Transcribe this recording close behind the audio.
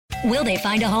Will they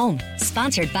find a home?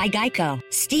 Sponsored by Geico.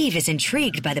 Steve is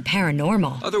intrigued by the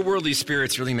paranormal. Otherworldly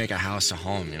spirits really make a house a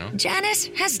home, you know?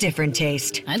 Janice has different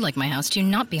taste. I'd like my house to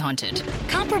not be haunted.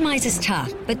 Compromise is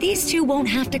tough, but these two won't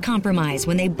have to compromise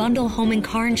when they bundle home and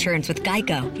car insurance with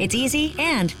Geico. It's easy,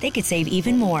 and they could save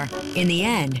even more. In the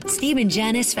end, Steve and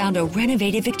Janice found a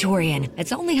renovated Victorian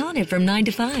that's only haunted from 9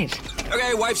 to 5.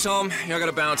 Okay, wife's home. I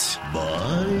gotta bounce.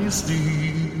 Bye,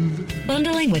 Steve.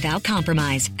 Bundling without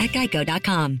compromise at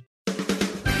Geico.com.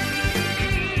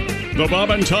 The Bob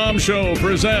and Tom Show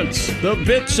presents the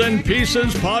Bits and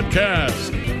Pieces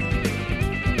Podcast.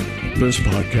 This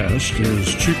podcast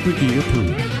is Chick McGee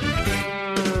approved.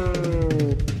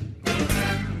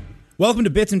 Welcome to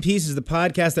Bits and Pieces, the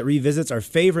podcast that revisits our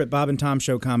favorite Bob and Tom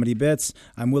Show comedy bits.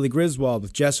 I'm Willie Griswold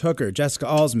with Jess Hooker, Jessica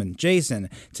Alsman, Jason.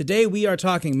 Today we are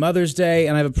talking Mother's Day,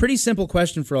 and I have a pretty simple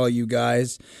question for all you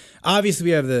guys. Obviously,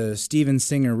 we have the Steven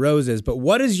Singer roses, but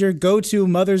what is your go-to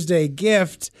Mother's Day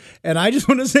gift? And I just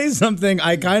want to say something.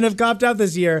 I kind of copped out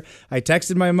this year. I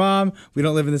texted my mom. We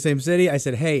don't live in the same city. I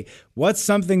said, hey, what's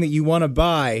something that you want to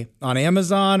buy on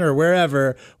Amazon or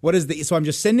wherever? What is the... So I'm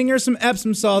just sending her some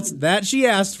Epsom salts that she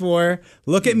asked for.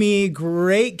 Look at me.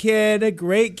 Great kid.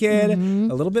 Great kid.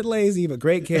 Mm-hmm. A little bit lazy, but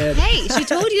great kid. Hey, she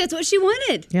told you that's what she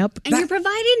wanted. Yep. And you're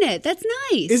providing it. That's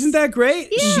nice. Isn't that great?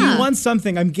 Yeah. She wants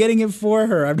something. I'm getting it for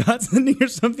her. I'm not sending her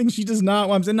something she does not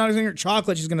want. I'm not sending her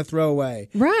chocolate she's going to throw away.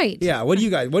 Right. Yeah. What do you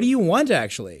guys? What do you want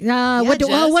actually? What do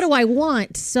I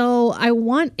want? So I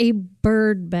want a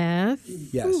bird bath.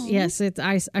 Yes. Yes.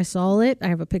 I saw it. I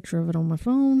have a picture of it on my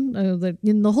phone.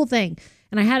 The whole thing,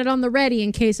 and I had it on the ready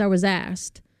in case I was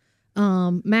asked.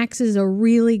 Max is a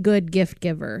really good gift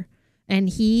giver, and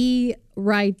he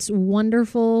writes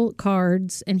wonderful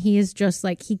cards, and he is just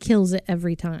like, he kills it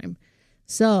every time.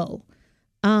 So,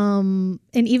 and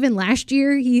even last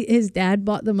year, his dad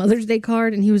bought the Mother's Day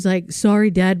card, and he was like, sorry,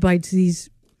 Dad buys these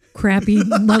crappy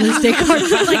Mother's Day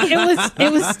cards. Like,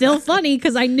 it was still funny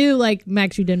because I knew, like,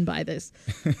 Max, you didn't buy this.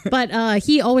 But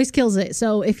he always kills it.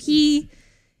 So if he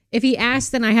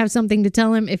asks, then I have something to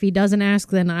tell him. If he doesn't ask,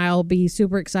 then I'll be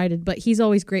super excited. But he's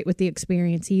always great with the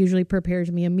experience. He usually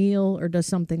prepares me a meal or does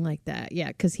something like that. Yeah,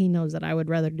 because he knows that I would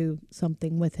rather do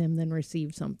something with him than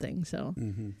receive something. So,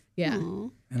 yeah.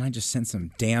 Aww. And I just sent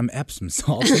some damn Epsom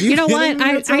salts. You know what?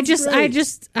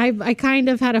 I kind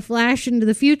of had a flash into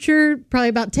the future, probably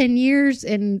about 10 years,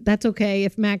 and that's okay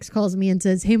if Max calls me and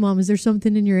says, hey, Mom, is there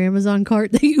something in your Amazon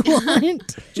cart that you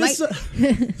want?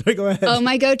 Sorry, go ahead. Oh,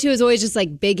 my go-to is always just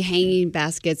like big hanging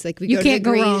baskets. Like we go to the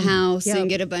greenhouse and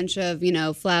get a bunch of,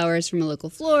 flowers from a local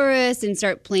florist and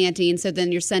start planting. So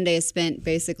then your Sunday is spent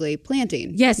basically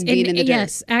planting. Yes, and being in the dirt.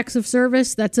 Yes, acts of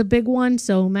service, that's a big one.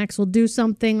 So Max will do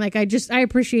something. Like I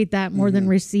appreciate that more than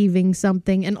receiving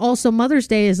something. And also Mother's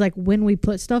Day is like when we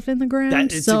put stuff in the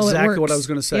ground. It's so exactly what I was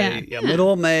going to say. Yeah.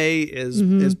 Middle of May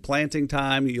is planting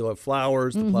time. You'll have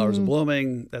flowers. The flowers are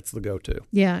blooming. That's the go-to.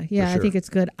 Yeah, sure. I think it's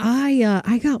good.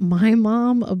 I got my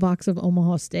mom a box of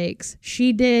Omaha steaks.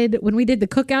 She did, when we did the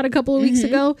cookout a couple of weeks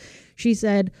ago, she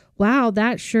said, wow,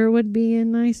 that sure would be a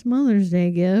nice Mother's Day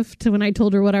gift. When I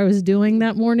told her what I was doing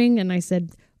that morning, and I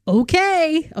said,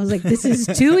 okay. I was like, this is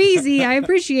too easy. I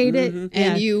appreciate it.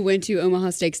 And you went to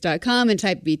omahasteaks.com and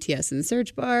typed BTS in the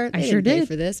search bar. I sure did. Pay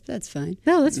for this, but that's fine.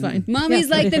 No, that's fine. Mommies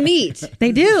like the meat.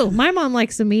 They do. My mom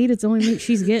likes the meat. It's the only meat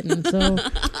she's getting. So,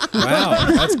 wow,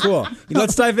 that's cool.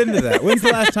 Let's dive into that. When's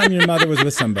the last time your mother was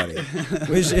with somebody?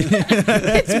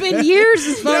 It's been years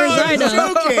as far as I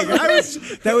know.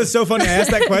 Joking. That was so funny. I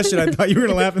asked that question. I thought you were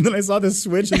going to laugh, and then I saw this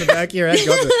switch in the back of your head.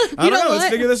 I don't know. Let's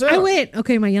figure this out. I went,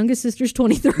 okay, my youngest sister's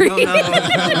 23.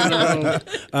 No.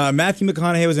 Matthew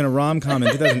McConaughey was in a rom-com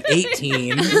in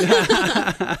 2018.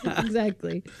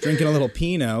 Exactly. Drinking a little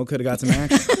Pinot. Could have got some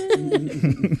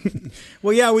action.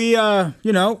 Well, yeah, we,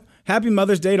 happy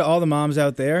Mother's Day to all the moms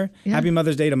out there. Yeah. Happy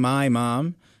Mother's Day to my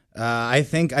mom. I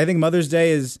think Mother's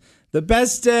Day is the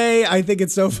best day. I think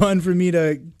it's so fun for me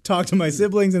to talk to my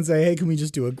siblings and say, hey, can we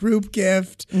just do a group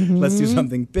gift? Let's do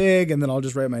something big, and then I'll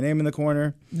just write my name in the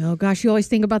corner. Oh, gosh, you always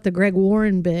think about the Greg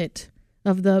Warren bit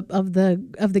of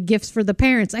the gifts for the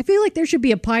parents. I feel like there should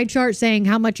be a pie chart saying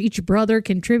how much each brother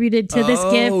contributed to this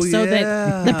gift so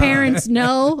that the parents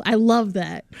know. I love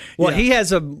that. Well, he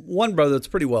has one brother that's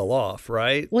pretty well off,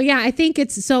 right? Well, yeah, I think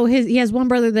it's so he has one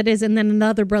brother that is, and then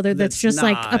another brother that's just not.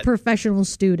 like a professional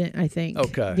student, I think.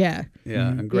 Okay. Yeah. Yeah,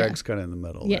 and Greg's kind of in the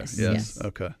middle. Yes. There. Yes.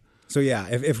 Okay. So yeah,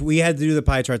 if we had to do the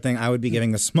pie chart thing, I would be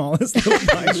giving the smallest little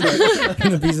pie chart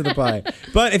in the piece of the pie.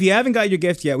 But if you haven't got your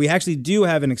gift yet, we actually do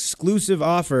have an exclusive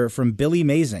offer from Billy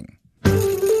Mazing.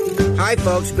 Hi,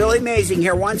 folks. Billy Mazing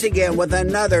here once again with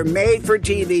another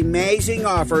made-for-TV amazing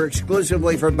offer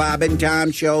exclusively for Bob and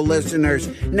Tom Show listeners.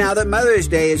 Now that Mother's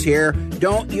Day is here,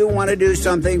 don't you want to do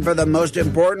something for the most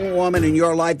important woman in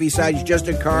your life besides just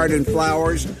a card and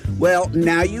flowers? Well,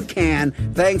 now you can,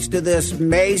 thanks to this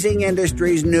Mazing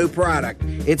Industries new product.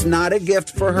 It's not a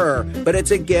gift for her, but it's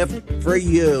a gift for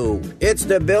you. It's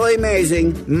the Billy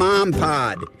Mazing Mom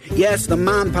Pod. Yes, the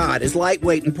Mom Pod is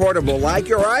lightweight and portable like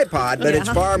your iPod, but it's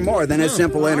far more than a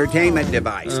simple entertainment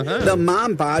device. The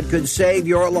Mom Pod could save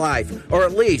your life, or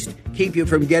at least keep you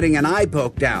from getting an eye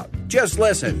poked out. Just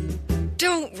listen.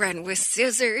 Don't run with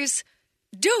scissors.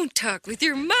 Don't talk with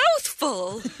your mouth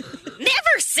full.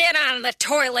 Never sit on the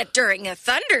toilet during a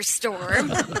thunderstorm.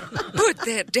 Put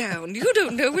that down. You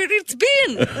don't know where it's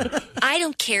been. I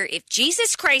don't care if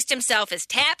Jesus Christ himself is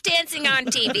tap dancing on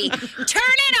TV. Turn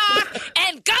it off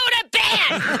and go to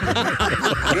bed.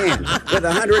 And with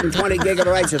 120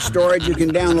 gigabytes of storage, you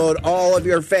can download all of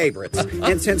your favorites.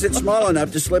 And since it's small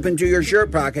enough to slip into your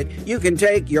shirt pocket, you can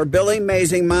take your Billy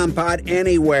Mazing Mom Pod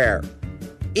anywhere.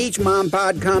 Each Mom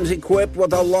Pod comes equipped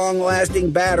with a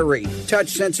long-lasting battery,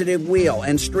 touch-sensitive wheel,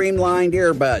 and streamlined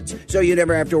earbuds, so you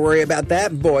never have to worry about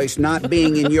that voice not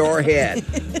being in your head.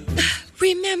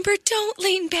 Remember, don't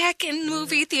lean back in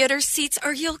movie theater seats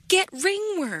or you'll get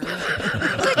ringworm.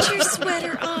 Put your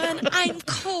sweater on. I'm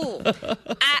cold.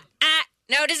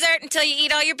 No dessert until you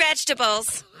eat all your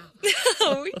vegetables.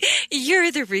 Oh,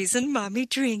 you're the reason Mommy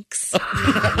drinks. So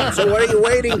what are you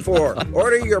waiting for?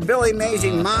 Order your Billy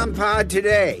Mazing Mom Pod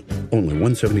today. Only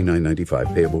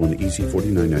 $179.95, payable in easy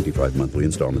 $49.95 monthly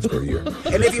installments per year.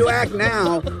 And if you act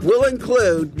now, we'll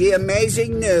include the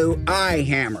amazing new Eye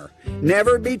Hammer.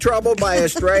 Never be troubled by a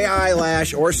stray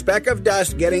eyelash or speck of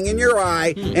dust getting in your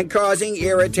eye and causing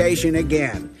irritation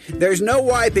again. There's no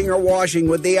wiping or washing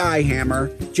with the Eye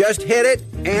Hammer. Just hit it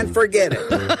and forget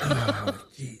it.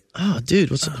 Oh, dude,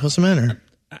 what's the matter?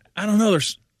 I don't know.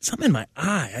 There's something in my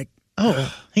eye.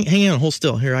 Hang on, hold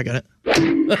still. Here, I got it.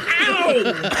 Ow!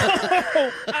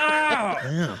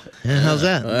 Ow! Yeah, how's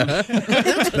that?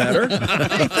 That's better.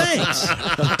 Hey, thanks.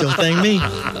 Don't thank me.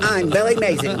 I'm Billy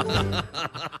Mazing.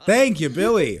 Thank you,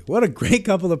 Billy. What a great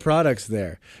couple of products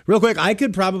there. Real quick, I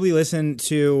could probably listen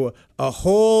to a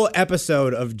whole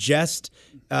episode of just...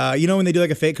 you know when they do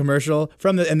like a fake commercial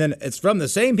and then it's from the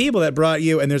same people that brought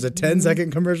you, and there's a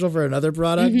 10-second commercial for another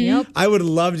product. Yep. I would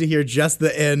love to hear just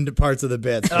the end parts of the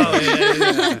bits. Oh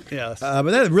yeah. Yes. But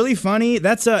that's really funny.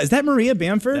 That's is that Maria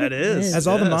Bamford? That is. As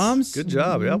all the moms. Good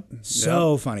job. Yep.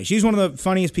 So funny. She's one of the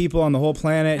funniest people on the whole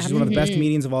planet. She's one of the best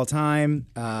comedians of all time.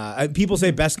 People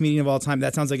say best comedian of all time.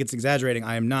 That sounds like it's exaggerating.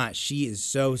 I am not. She is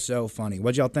so funny.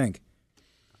 What'd y'all think?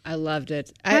 I loved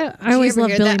it. I always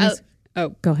love Billy.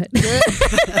 Oh, go ahead.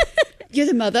 You're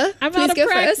the mother. I'm Please out of go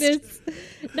practice.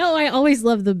 first. No, I always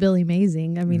love the Billy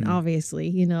Mazing. I mean, obviously,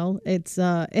 you know, it's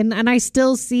and I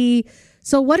still see.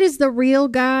 So, what is the real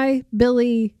guy,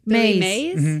 Billy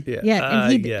Mays? Mm-hmm. Yeah.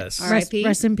 And yes.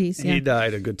 Rest in peace. Yeah. He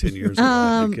died a good 10 years ago.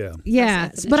 I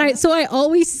think, but I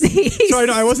always see. Sorry,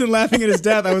 no, I wasn't laughing at his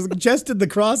death. I was just did the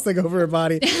cross thing over her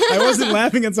body. I wasn't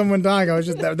laughing at someone dying. I was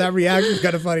just that reaction was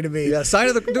kind of funny to me. Yeah,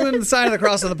 doing the sign of the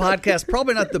cross on the podcast,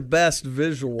 probably not the best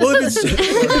visual. Well, if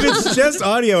it's just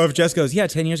audio, if Jess goes,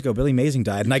 10 years ago, Billy Mazing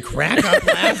died, and I crack up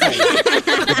laughing.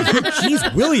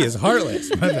 Jeez, Willie is heartless.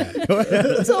 My bad. Go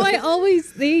ahead. So I always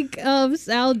think of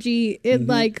Salji in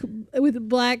like with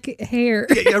black hair.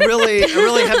 Yeah, a really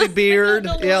heavy beard.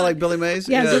 Yeah, like Billy Mays.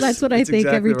 Yeah, yes, so that's what I think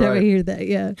exactly every time right. I hear that.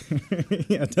 Yeah.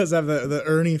 Yeah, it does have the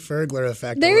Ernie Fergler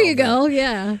effect. There you go.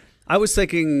 Yeah. I was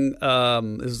thinking,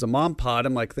 this is a mom pod.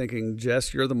 I'm like thinking,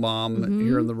 Jess, you're the mom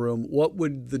here in the room. What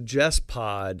would the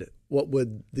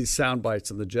sound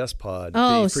bites of the Jess pod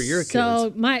be for your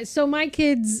kids? My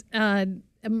kids,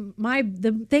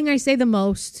 the thing I say the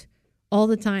most all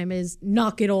the time is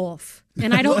knock it off.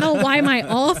 And I don't know why my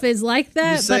off is like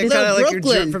that, but it's like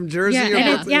Brooklyn. You're from Jersey.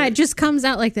 Yeah, it just comes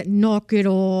out like that. Knock it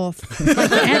off.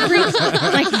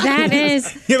 Like that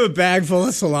is. You have a bag full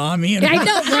of salami and, I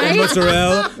know, right? and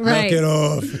mozzarella. Right. Knock it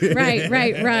off.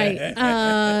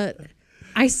 Right.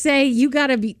 I say you got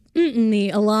to be me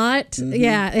a lot.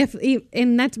 Yeah,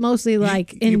 and that's mostly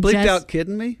like in you bleeped out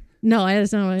kidding me. No,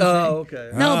 that's not what I say. Oh,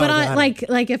 okay. No, but I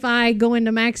like if I go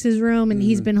into Max's room and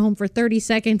he's been home for 30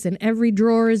 seconds and every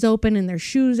drawer is open and there's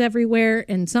shoes everywhere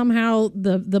and somehow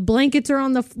the blankets are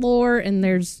on the floor and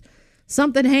there's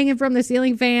something hanging from the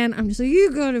ceiling fan, I'm just like,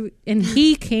 you go to, and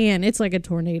he can. It's like a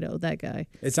tornado, that guy.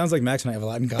 It sounds like Max and I have a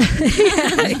lot in common.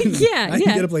 Yeah. I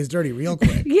can get a place dirty real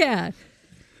quick. Yeah.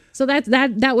 So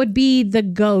that would be the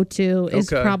go-to is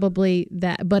probably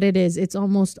that. But it's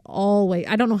almost always.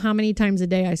 I don't know how many times a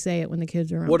day I say it when the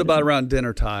kids are around. What about around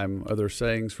dinner time? Are there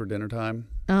sayings for dinner time?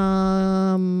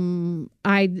 I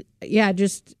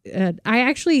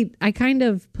kind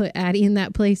of put Addie in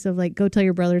that place of like, go tell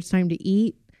your brother it's time to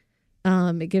eat.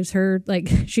 It gives her like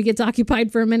she gets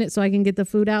occupied for a minute so I can get the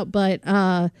food out. But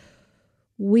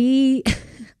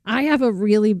I have a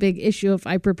really big issue if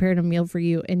I prepared a meal for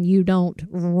you and you don't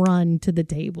run to the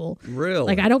table. Really?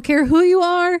 Like, I don't care who you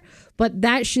are, but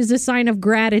that is a sign of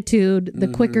gratitude the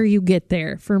quicker you get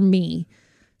there for me.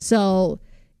 So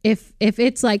if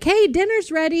it's like, hey,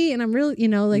 dinner's ready, and I'm really,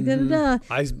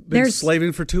 I've been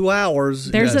slaving for 2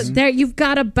 hours. You've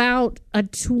got about a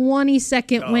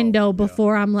 20-second window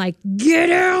before I'm like, get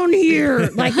down here.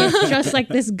 Like, it's just like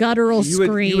this guttural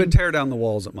scream. You would tear down the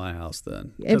walls at my house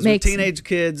then. Because with teenage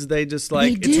kids, they just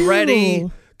it's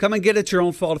ready. Come and get it. Your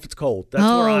own fault if it's cold. That's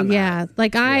where I'm at.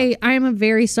 Like I am a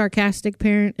very sarcastic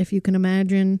parent, if you can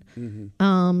imagine.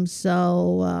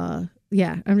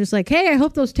 Yeah, I'm just like, hey, I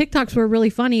hope those TikToks were really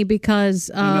funny because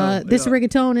this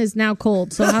rigatone is now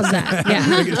cold. So how's that?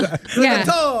 Yeah.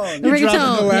 Rigatone. You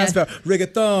dropped in the last spell.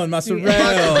 Rigatone,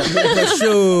 mozzarella,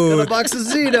 prosciutto. Got a box of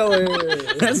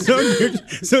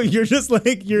Zito. So you're just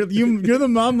like, you're the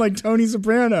mom like Tony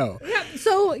Soprano. Yeah,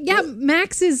 so,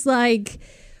 Max is like,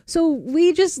 so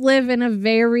we just live in a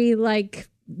very like,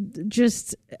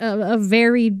 just a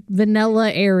very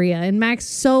vanilla area, and Max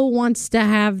so wants to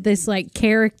have this like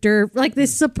character, like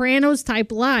this Sopranos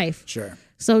type life. Sure.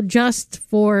 So just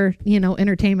for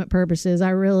entertainment purposes,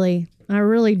 I really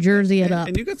Jersey it up.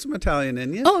 And you got some Italian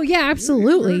in you. Oh yeah,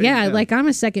 absolutely. Yeah, like I'm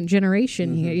a second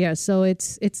generation here. Yeah, so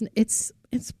it's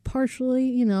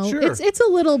partially, Sure. it's a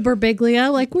little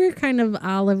Berbiglia. Like we're kind of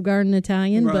Olive Garden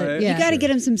Italian, but yeah. You got to get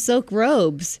him some silk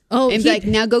robes. Oh, and be like,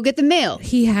 now go get the mail.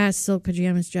 He has silk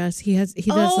pajamas, Jess. He does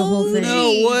the whole thing. No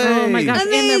way. Oh my gosh.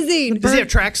 Amazing. Does he have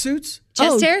tracksuits?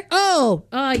 Chest hair?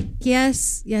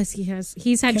 Yes, he has.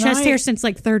 He's had chest hair since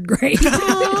like 3rd grade.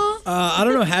 I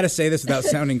don't know how to say this without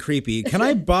sounding creepy. Can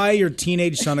I buy your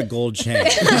teenage son a gold chain?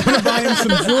 I'm gonna buy him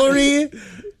some jewelry.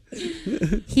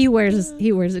 He wears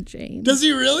a chain. Does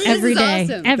he really? Every day.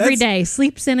 Awesome. Every day.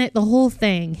 Sleeps in it, the whole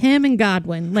thing. Him and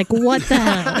Godwin. Like, what the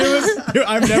hell?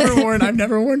 I've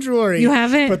never worn jewelry. You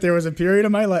haven't? But there was a period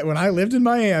of my life when I lived in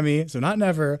Miami, so not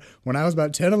never, when I was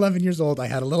about 10, 11 years old, I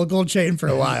had a little gold chain for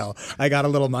a while. I got a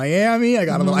little Miami. I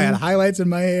had highlights in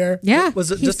my hair. Yeah.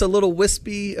 Was it just a little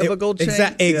wispy of a gold chain?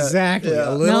 Exactly. Yeah.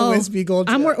 A little wispy gold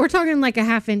chain. We're talking like a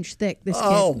half-inch thick, this kid.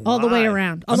 All the way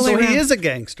around. So he is a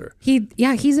gangster.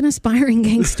 He's an aspiring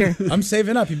gangster. I'm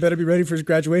saving up. You better be ready for his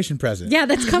graduation present. Yeah,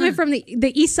 that's coming from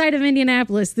the east side of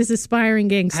Indianapolis, this aspiring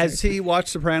gangster. Has he watched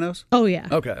Sopranos? Oh, yeah.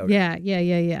 Okay.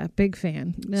 Yeah. Big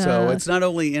fan. So it's not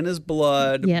only in his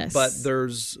blood, yes, but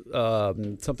there's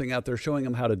something out there showing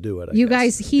him how to do it. I you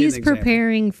guess. guys, he's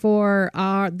preparing for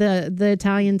the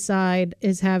Italian side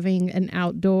is having an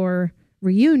outdoor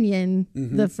reunion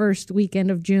the first weekend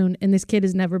of June, and this kid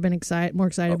has never been more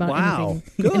excited about anything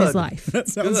in his life. That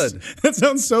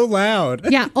sounds so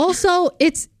loud. Yeah. Also,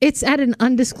 it's at an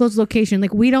undisclosed location.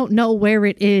 Like we don't know where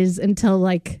it is until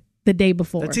like the day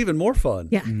before. That's even more fun.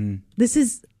 Yeah. Mm-hmm.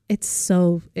 It's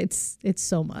so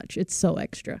much. It's so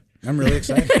extra. I'm really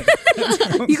excited.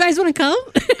 You guys want to come?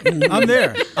 I'm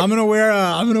there. I'm gonna wear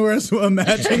a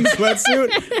matching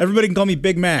sweatsuit. Everybody can call me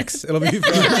Big Max. It'll be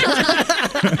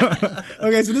fun.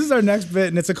 Okay, so this is our next bit,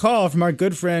 and it's a call from our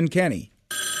good friend Kenny.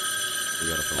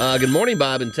 Good morning,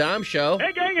 Bob and Tom Show.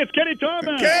 Hey, gang, it's Kenny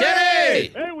Thomas. Kenny!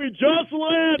 Hey, we just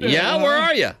landed. Yeah, where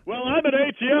are you? Well, I'm at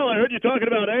ATL. I heard you talking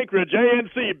about Anchorage,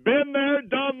 ANC. Been there,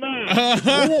 done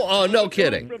that. Oh, no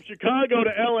kidding. From Chicago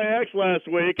to LAX last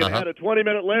week and had a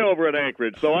 20-minute layover at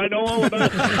Anchorage, so I know all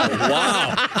about it.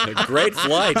 Wow, a great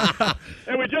flight.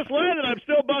 And we just landed. I'm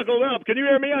still buckled up. Can you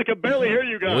hear me? I can barely hear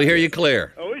you guys. We hear you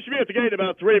clear. Oh, we should be at the gate in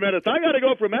about 3 minutes. I got to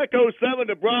go from Echo 7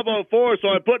 to Bravo 4, so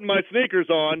I'm putting my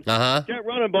sneakers on. Can't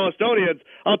run in Bostonians.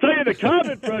 I'll tell you, the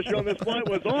cabin pressure on this flight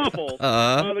was awful.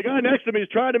 The guy next to me is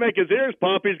trying to make his ears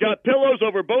pop. He's got pillows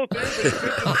over both ears.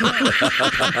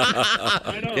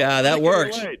 I know. Yeah, that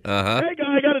works. Hey, guy,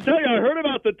 I got to tell you, I heard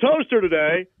about the toaster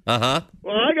today.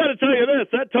 Well, I got to tell you this.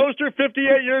 That toaster,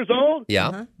 58 years old?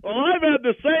 Yeah. Well, I've had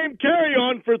the same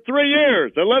carry-on for 3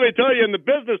 years. And let me tell you, in the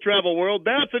business travel world,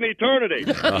 that's an eternity.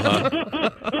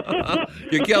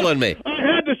 You're killing me. I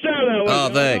had to share that with you. Oh,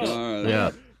 thanks.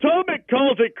 Yeah. Tomic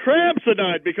calls it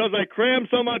Cramsonite because I crammed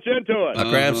so much into it. A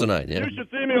Cramsonite, yeah. You should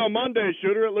see me on Monday,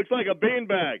 Shooter. It looks like a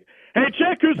beanbag. Hey,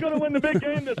 check who's going to win the big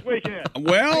game this weekend.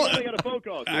 Well, I got a phone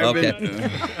call. Okay.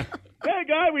 Hey,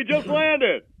 guy, we just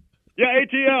landed. Yeah,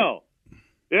 ATL.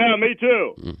 Yeah, me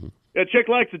too. Mm-hmm. Yeah, chick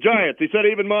likes the Giants. He said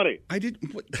even money. I did.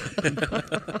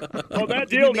 Oh, that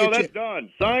deal? No, that's done.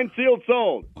 Signed, sealed,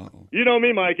 sold. Uh-oh. You know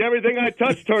me, Mike. Everything I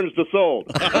touch turns to sold.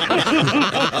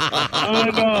 I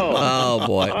know. Oh,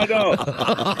 boy. I know.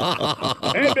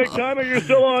 Hey, Big Timer, you're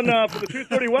still on for the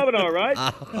 2:30 webinar, right?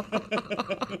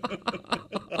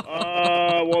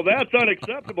 Well, that's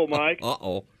unacceptable, Mike.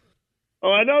 Uh-oh.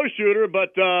 Oh, I know, Shooter,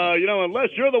 but, unless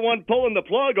you're the one pulling the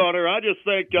plug on her, I just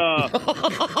think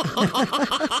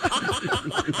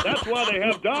that's why they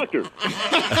have doctors.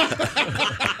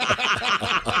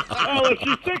 Well, if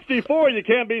she's 64, you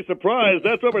can't be surprised.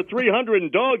 That's over 300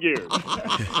 in dog years.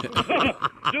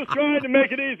 Just trying to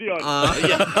make it easy on you.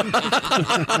 Yeah.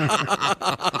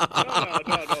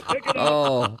 No. Pick it up.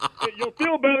 Oh. You'll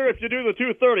feel better if you do the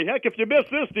 2:30. Heck, if you miss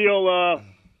this deal,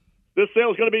 this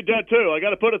sale's going to be dead, too. I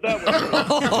got to put it that way.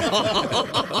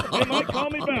 Hey, Mike, call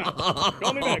me back.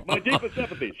 Call me back. My deepest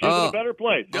sympathy. She's in a better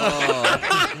place.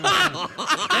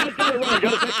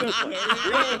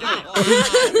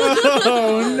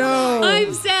 Oh, no.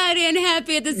 I'm sad and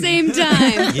happy at the same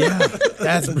time. Yeah,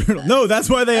 that's brutal. No, that's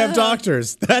why they have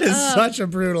doctors. That is such a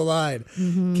brutal line.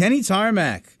 Mm-hmm. Kenny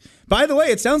Tarmac. By the way,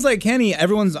 it sounds like Kenny,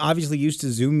 everyone's obviously used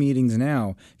to Zoom meetings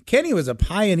now. Kenny was a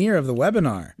pioneer of the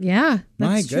webinar. Yeah,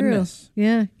 that's My goodness. True.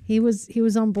 Yeah, he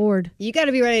was on board. You got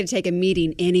to be ready to take a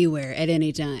meeting anywhere at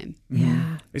any time.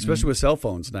 Yeah. Especially with cell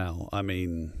phones now. I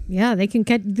mean. Yeah, they can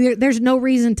catch. There's no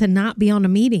reason to not be on a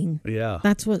meeting. Yeah.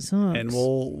 That's what sucks. And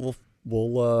we'll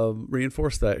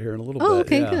reinforce that here in a little bit.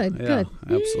 Okay, good.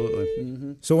 Absolutely.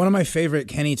 Mm-hmm. So one of my favorite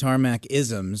Kenny Tarmac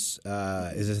isms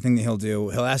is a thing that he'll do.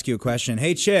 He'll ask you a question.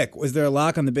 Hey, chick, was there a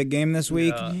lock on the big game this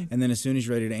week? Yeah. And then as soon as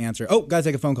you're ready to answer, gotta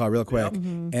take a phone call real quick. Yep.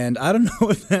 Mm-hmm. And I don't know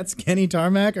if that's Kenny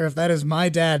Tarmac or if that is my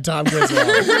dad, Tom Griswold.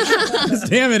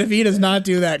 Damn it, if he does not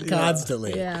do that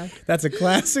constantly. Yeah. That's a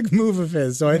classic move of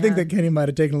his. So I think that Kenny might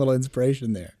have taken a little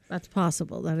inspiration there. That's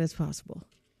possible. That is possible.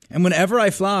 And whenever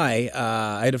I fly,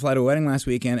 I had to fly to a wedding last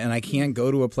weekend, and I can't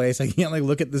go to a place. I can't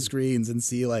look at the screens and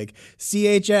see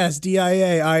CHS,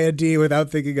 DIA, IND without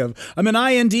thinking of I'm an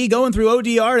IND going through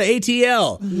ODR to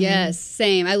ATL. Yes,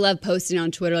 same. I love posting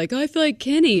on Twitter I feel like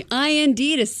Kenny, IND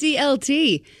to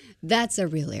CLT. That's a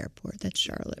real airport. That's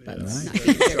Charlotte. That's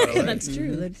Charlotte. That's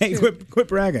true. That's hey, true. Quit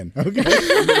bragging. Okay.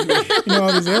 You know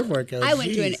all these airport codes. I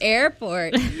went to an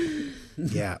airport.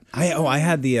 Yeah, I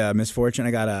had the misfortune.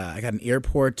 I got an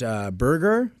airport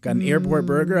burger. Got an airport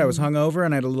burger. I was hungover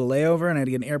and I had a little layover and I had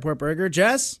to get an airport burger.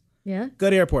 Jess,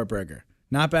 good airport burger.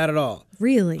 Not bad at all.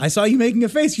 Really? I saw you making a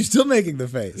face. You're still making the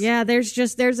face. Yeah,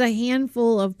 there's a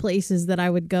handful of places that I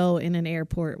would go in an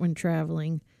airport when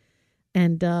traveling.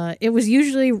 And it was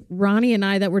usually Ronnie and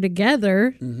I that were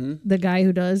together, the guy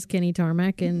who does Kenny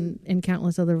Tarmac and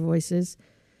countless other voices.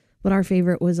 But our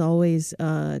favorite was always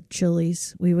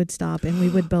Chili's. We would stop and we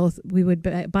would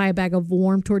buy a bag of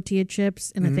warm tortilla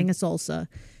chips and a thing of salsa.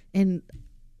 And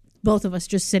both of us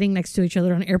just sitting next to each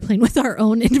other on an airplane with our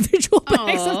own individual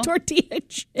bags of tortilla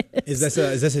chips. Is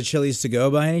this a Chili's to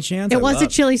go by any chance? It was a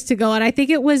Chili's to go, and I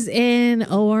think it was in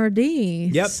ORD.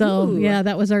 Yep. So yeah,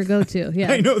 that was our go-to.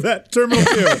 Yeah, I know that terminal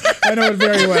too. I know it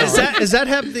very well. Does that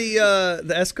have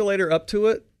the escalator up to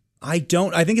it? I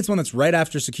don't. I think it's one that's right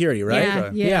after security,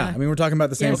 right? Yeah. I mean, we're talking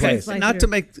about the same place. Not to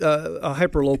make a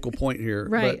hyper-local point here,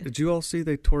 right. But did you all see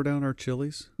they tore down our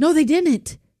Chili's? No, they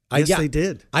didn't. Yes, they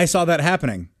did. I saw that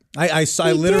happening. I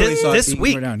literally saw this it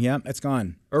week. Tore down. Yeah, it's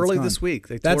gone. Early this week,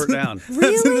 they tore it down.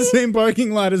 Really? That's in the same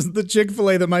parking lot as the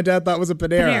Chick-fil-A that my dad thought was a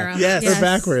Panera. Yes. They're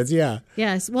backwards, yeah.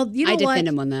 Yes. Well, you know I what? defend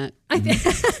him on that.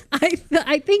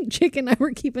 I think Chick and I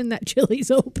were keeping that Chili's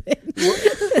open.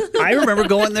 I remember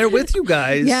going there with you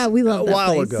guys. Yeah, we loved that a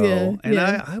while place. ago, Yeah. and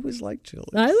I always liked Chili's.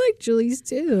 I like Chili's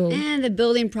too. And the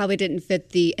building probably didn't fit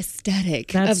the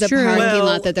aesthetic That's of the true. parking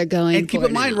lot that they're going And keep for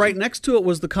in mind, now. right next to it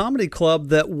was the comedy club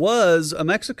that was a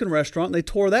Mexican restaurant. And they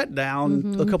tore that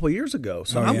down a couple of years ago.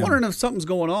 So I'm wondering if something's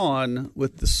going on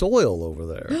with the soil over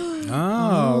there.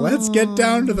 Let's get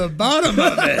down to the bottom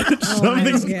of it.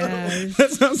 Something's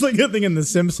that sounds like a thing in The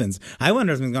Simpsons. I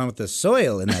wonder if something's gone with the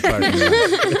soil in that parking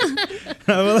lot.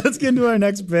 Well, let's get into our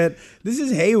next bit. This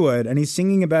is Haywood, and he's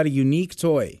singing about a unique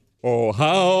toy. Oh,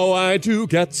 how I do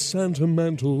get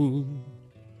sentimental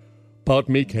about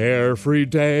me carefree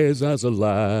days as a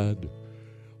lad.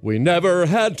 We never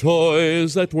had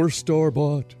toys that were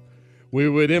store-bought. We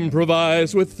would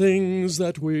improvise with things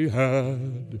that we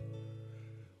had.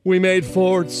 We made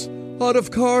forts out of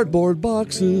cardboard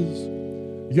boxes.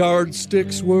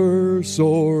 Yardsticks were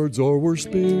swords or were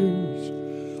spears.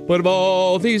 But of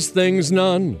all these things,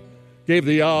 none gave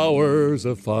the hours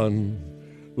of fun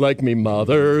like me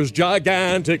mother's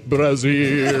gigantic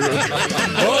brassiere.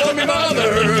 Oh, me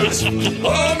mother's mothers,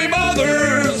 oh,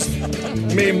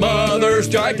 me mother's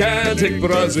gigantic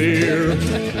brassiere.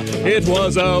 It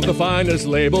was of the finest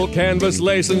label, canvas,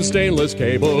 lace, and stainless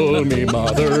cable. Me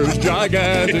mother's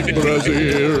gigantic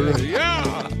brassiere.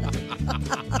 Yeah!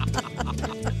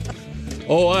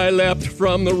 Oh, I leapt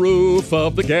from the roof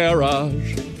of the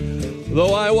garage,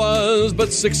 though I was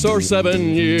but 6 or 7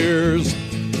 years.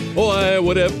 Oh, I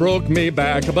would have broke me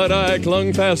back, but I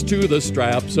clung fast to the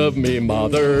straps of me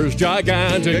mother's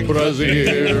gigantic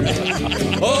brassiere.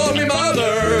 Oh, me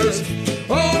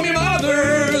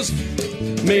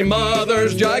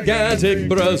mother's gigantic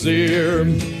brassiere.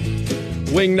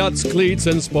 Wing nuts, cleats,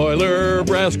 and spoiler,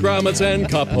 brass grommets, and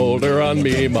cup holder on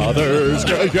me mother's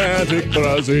gigantic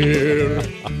brassiere.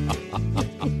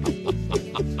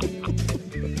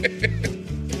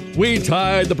 We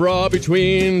tied the bra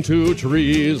between 2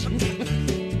 trees.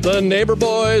 The neighbor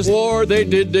boys' war they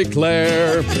did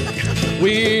declare.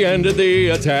 We ended the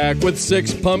attack with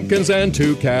 6 pumpkins and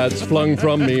 2 cats flung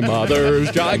from me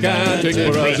mother's gigantic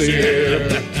brassiere.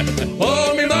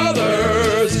 Oh, me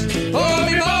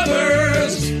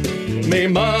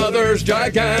mother's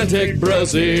gigantic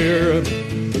brassiere.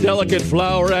 Delicate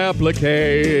flower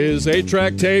appliques,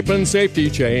 8-track tape and safety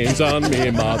chains on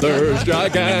me mother's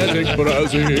gigantic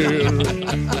brassiere.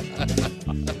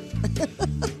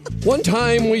 One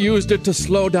time we used it to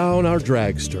slow down our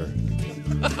dragster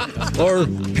or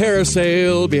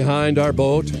parasail behind our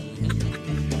boat.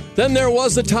 Then there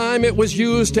was the time it was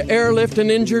used to airlift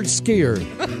an injured skier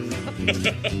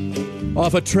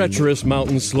off a treacherous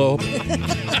mountain slope.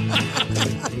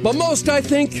 But most I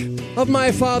think of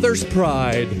my father's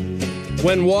pride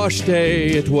when wash day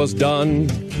it was done,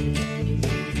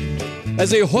 as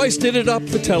he hoisted it up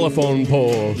the telephone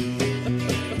pole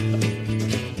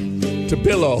to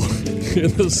billow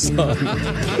in the sun.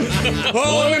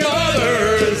 Oh,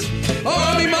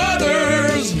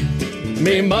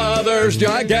 me mother's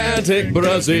gigantic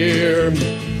brassiere.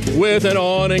 With an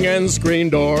awning and screen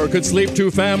door, could sleep 2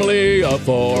 family of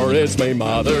 4. It's me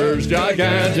mother's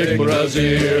gigantic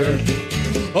brassiere.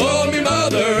 Oh,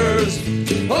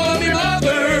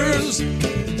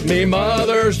 me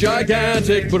mother's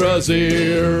gigantic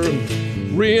brassiere.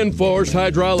 Reinforced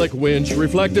hydraulic winch,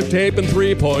 reflective tape, and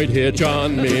 3-point hitch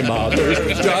on me mother's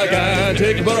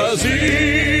gigantic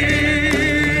brassiere.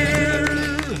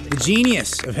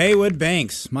 Genius of Haywood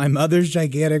Banks, my mother's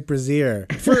gigantic brassiere.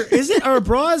 Are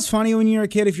bras funny when you're a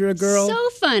kid if you're a girl? So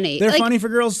funny. They're funny for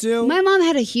girls too? My mom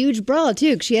had a huge bra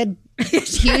too, because she had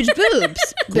huge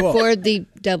boobs before the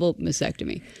double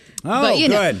mastectomy. Oh, but,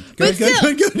 good.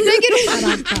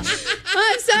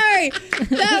 I'm sorry.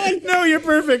 That one. No, you're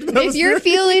perfect. If you're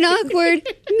feeling awkward,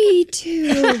 me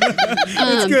too.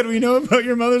 That's good. We know about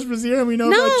your mother's brassiere, and we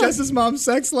know about Jess's mom's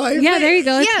sex life. Yeah, there you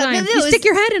go. It's fine. You stick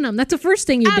your head in them. That's the first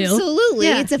thing you do. Absolutely.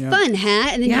 Yeah. It's a fun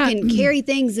hat, and then you can carry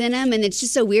things in them, and it's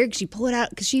just so weird because you pull it out,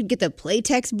 because she'd get the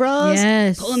Playtex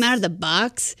bras, pull them out of the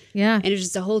box, and it's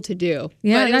just a whole to-do.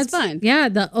 Yeah, but it was fun. Yeah,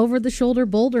 the over-the-shoulder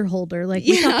boulder holder. Like,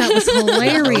 we thought that was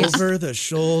hilarious.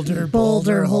 Over-the-shoulder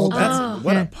boulder holder.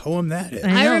 What a poem that is.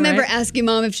 I remember asking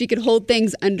Mom if she could hold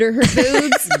things under her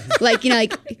boobs.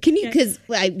 Can you? Because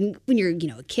when you're,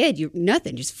 a kid, you're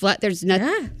nothing, just flat. There's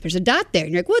nothing. There's a dot there,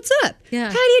 and you're like, "What's up? Yeah.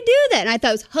 How do you do that?" And I thought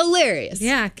it was hilarious.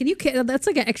 Yeah, that's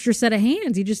like an extra set of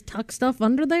hands. You just tuck stuff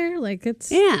under there, like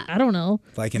it's. Yeah, I don't know.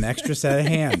 Like an extra set of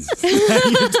hands.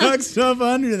 You tuck stuff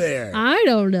under there. I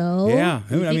don't know. Yeah,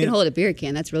 you can hold a beer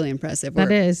can. That's really impressive.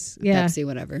 That is. Yeah. Pepsi,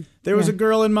 whatever. There was a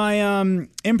girl in my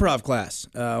improv class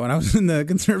when I was in the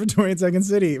conservatory in Second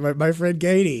City. My friend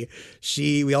Katie,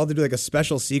 we all did like a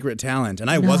special secret talent, and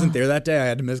I wasn't there that day. I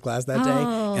had to miss class that day,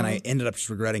 and I ended up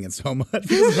just regretting it so much.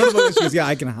 She goes,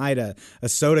 I can hide a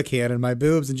soda can in my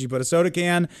boobs, and she put a soda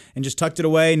can and just tucked it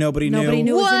away. Nobody knew. What? It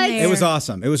was in there. It was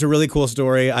awesome. It was a really cool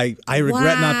story. I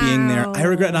regret not being there. I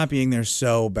regret not being there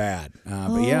so bad.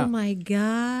 But yeah. Oh my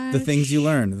god. The things you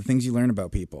learn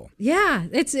about people. Yeah,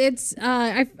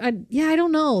 I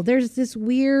don't know. There's this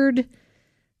weird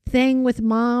thing with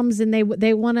moms, and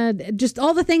they want to just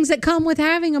all the things that come with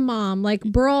having a mom, like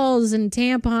bras and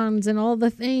tampons and all the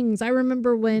things. I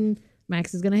remember when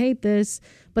Max is going to hate this,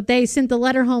 but they sent the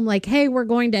letter home like, hey, we're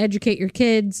going to educate your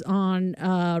kids on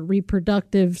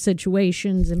reproductive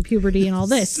situations and puberty and all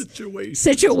this.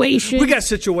 Situation. We got a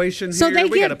situation here.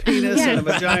 We got a penis and a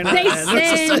vagina.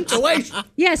 It's a situation.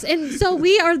 Yes, and so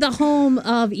we are the home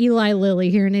of Eli Lilly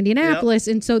here in Indianapolis,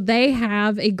 and so they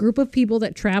have a group of people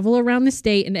that travel around the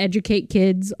state and educate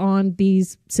kids on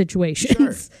these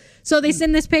situations. Sure. So they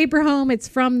send this paper home. It's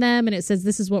from them, and it says,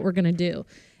 this is what we're going to do.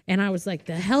 And I was like,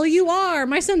 the hell you are.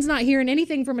 My son's not hearing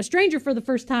anything from a stranger for the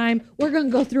first time. We're going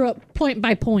to go through it point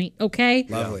by point, okay?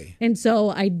 Lovely. And so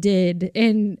I did.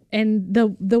 And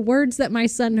the words that my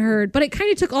son heard, but it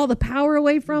kind of took all the power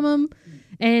away from him.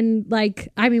 And like,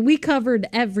 I mean, we covered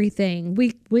everything.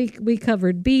 We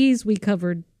covered B's, we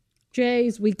covered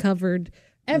J's, we covered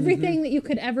everything that you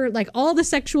could ever, like all the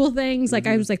sexual things. Like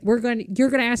I was like, you're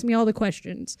gonna ask me all the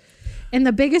questions. And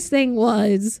the biggest thing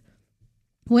was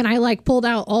when I like pulled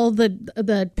out all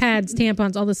the pads,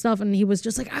 tampons, all the stuff, and he was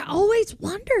just like, I always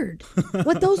wondered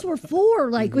what those were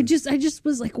for. Like, I just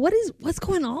was like, what's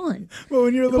going on? Well,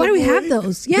 when you're a little why do we boy, have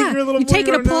those? Yeah, you take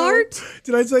it apart.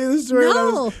 Did I tell you this story?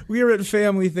 No. We were at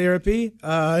family therapy,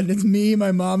 and it's me,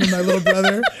 my mom, and my little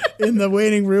brother in the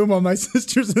waiting room while my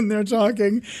sister's in there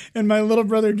talking, and my little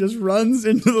brother just runs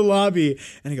into the lobby,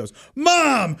 and he goes,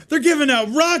 "Mom, they're giving out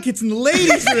rockets in the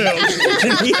ladies' room,"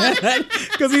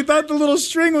 because he thought the little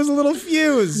string was a little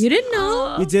fuse. You didn't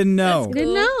know. You didn't know. You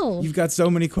didn't know. You've got so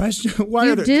many questions. Why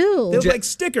You are there, do. They look like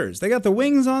stickers. They got the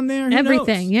wings on there. Who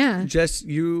Everything, knows? yeah. Jess,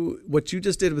 what you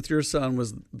just did with your son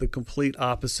was the complete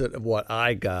opposite of what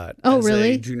I got Oh, as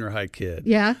really? a junior high kid.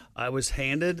 Yeah. I was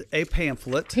handed a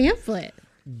pamphlet.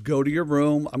 Go to your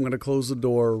room. I'm going to close the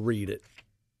door. Read it.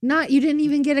 You didn't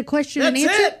even get a question and That's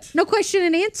answer? it. No question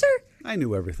and answer? I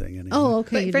knew everything anyway. Oh,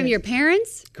 okay. But from your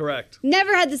parents? Correct.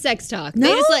 Never had the sex talk. No?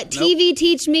 They just let TV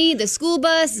teach me, the school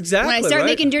bus. Exactly, When I start right?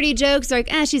 making dirty jokes, they're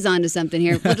like, she's onto something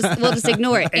here. We'll just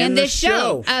ignore it. And And the this show.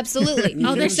 show. Absolutely.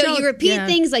 Oh, this so show, you repeat yeah.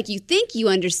 things like you think you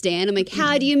understand. I'm like,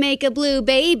 how do you make a blue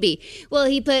baby? Well,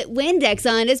 he put Windex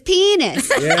on his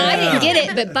penis. Yeah. I didn't get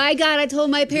it, but by God, I told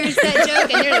my parents that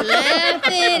joke, and they're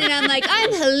laughing, and I'm like,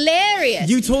 I'm hilarious.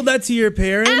 You told that to your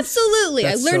parents? Absolutely.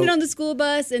 That's I learned so- it on the school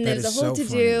bus, and that there was is a whole so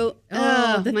to-do.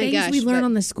 Oh, the my things gosh. we learn but-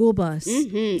 on the school bus.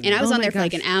 And I was Oh on my there for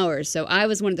like gosh. an hour, so I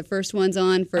was one of the first ones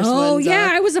on, first Oh, ones yeah.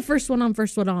 off. I was the first one on,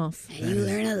 first one off. And you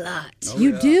learn a lot.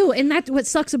 You do. And that's what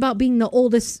sucks about being the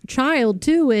oldest child,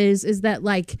 too, is that,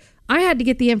 like, I had to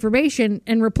get the information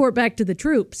and report back to the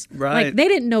troops. Right. Like, they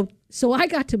didn't know. So I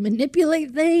got to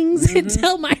manipulate things and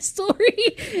tell my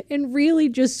story and really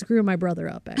just screw my brother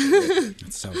up, actually.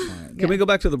 That's so fun. Can we go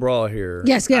back to the bra here?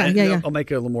 Yes, yeah. I'll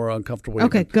make it a little more uncomfortable.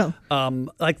 Okay, even.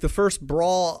 go. Like the first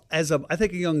bra, I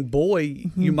think a young boy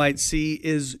you might see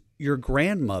is your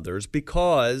grandmother's,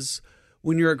 because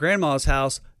when you're at grandma's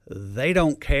house, they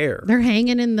don't care. They're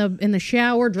hanging in the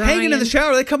shower, drying. Hanging in the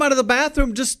shower. They come out of the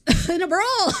bathroom just in a bra.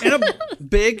 in a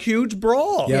big, huge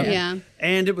bra. Yep. Yeah.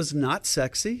 And it was not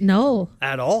sexy No.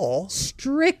 at all.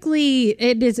 Strictly,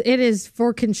 it is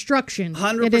for construction.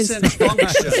 100%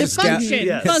 function. It's function.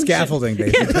 Yes. Function. Scaffolding,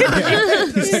 basically.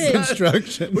 It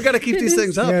Construction. We got to keep these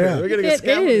things up Yeah, yeah. here. We got to get It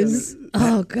scaffolding. is.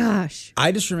 Oh, gosh.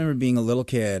 I just remember being a little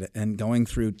kid and going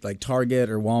through like Target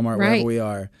or Walmart, Right. wherever we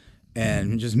are,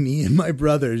 and just me and my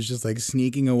brothers just like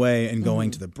sneaking away and going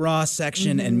to the bra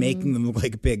section and making them look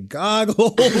like big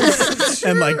goggles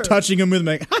and like touching them with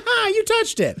like, ha ha, you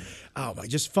touched it. Oh my,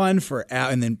 just fun for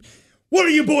out. And then, what are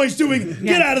you boys doing?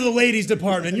 Get out of the ladies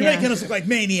department. You're Yeah. making us look like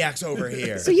maniacs over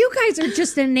here. So you guys are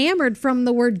just enamored from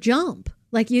the word jump.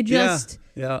 Like you just,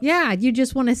 Yeah. you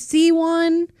just want to see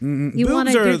one. You want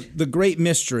Boobs are to. the great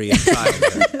mystery of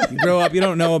childhood. You grow up, you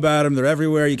don't know about them. They're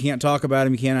everywhere. You can't talk about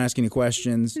them. You can't ask any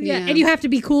questions. Yeah, and you have to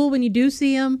be cool when you do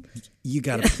see them. You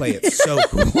got to play it so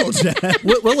cool, Jack.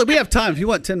 Well, we have time. If you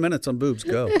want 10 minutes on boobs,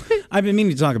 go. I've been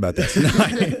meaning to talk about this.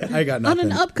 I got On nothing.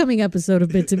 an upcoming episode of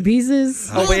Bits and Pieces.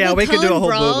 Oh, yeah, we could do a whole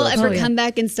brawl boob. ever come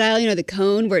back in style? You know, the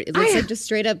cone where it looks like just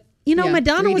straight up. You know, yeah,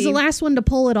 Madonna was the 3D. last one to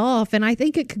pull it off, and I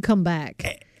think it could come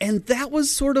back. And that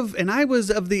was sort of, and I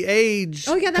was of the age,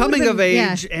 Oh, yeah, that coming would've of been-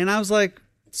 yeah. age, and I was like,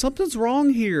 something's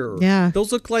wrong here. Yeah.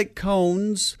 Those look like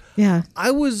cones. Yeah.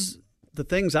 The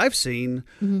things I've seen,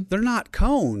 they're not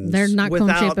cones. They're not cone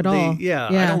without shape at all. Yeah,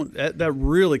 Yeah. I don't. That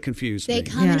really confused They me.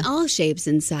 come in all shapes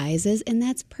and sizes, and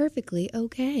that's perfectly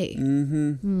okay.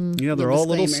 Mm-hmm. Yeah, they're all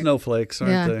little disclaimer. snowflakes,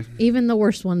 aren't Yeah, they? even the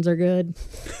worst ones are good.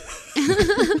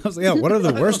 I was like, yeah, what are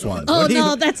the worst ones? Oh, What are you-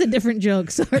 no, that's a different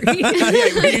joke. Sorry. Yeah,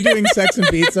 were you doing sex and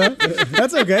pizza?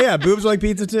 That's okay. Yeah, boobs are like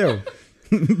pizza too.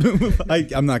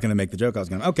 I'm not going to make the joke I was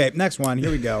going to. Okay, next one. Here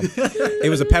we go. It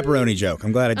was a pepperoni joke.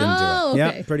 I'm glad I didn't do Oh, it.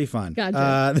 okay. Yeah, pretty fun.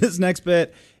 Gotcha. This next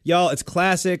bit, y'all, it's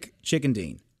classic Chicken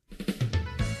Dean.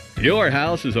 Your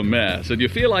house is a mess, and you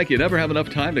feel like you never have enough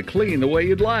time to clean the way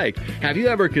you'd like. Have you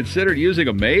ever considered using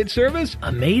a maid service?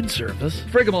 A maid service?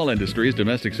 Friggamall Industries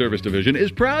Domestic Service Division is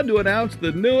proud to announce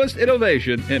the newest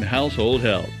innovation in household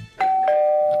help.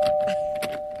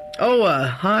 Oh,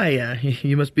 hi.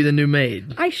 You must be the new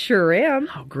maid. I sure am.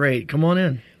 Oh, great. Come on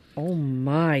in. Oh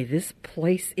my, this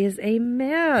place is a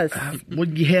mess. Well,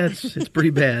 yeah, it's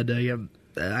pretty bad.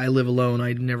 I live alone.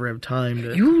 I never have time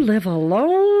to... You live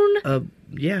alone?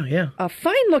 Yeah. A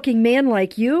fine-looking man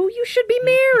like you should be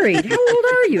married. How old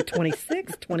are you,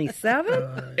 26,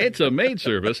 27? It's a maid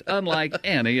service unlike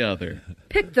any other.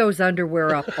 Pick those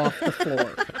underwear up off the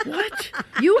floor. What?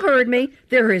 You heard me.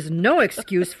 There is no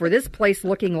excuse for this place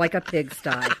looking like a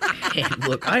pigsty. Hey,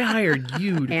 look, I hired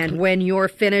you to... And when you're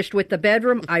finished with the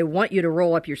bedroom, I want you to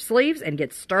roll up your sleeves and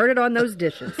get started on those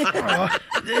dishes.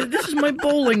 This is my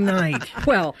bowling night.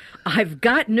 Well, I've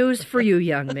got news for you,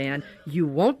 young man. You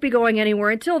won't be going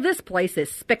anywhere until this place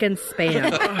is spick and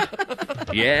span.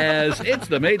 Yes, it's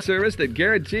the maid service that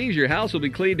guarantees your house will be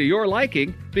clean to your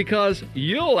liking because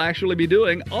you'll actually be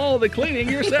doing all the cleaning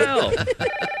yourself.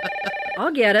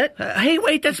 I'll get it. Hey,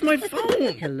 wait, that's my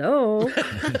phone. Hello?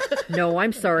 No,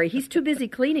 I'm sorry. He's too busy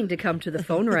cleaning to come to the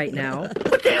phone right now.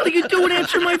 What the hell are you doing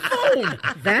answering my phone?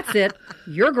 That's it.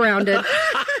 You're grounded.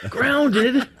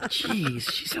 Grounded?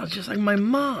 Jeez, she sounds just like my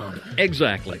mom.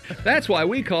 Exactly. That's why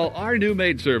we call our new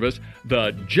maid service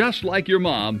the Just Like Your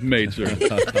Mom maid service.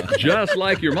 Just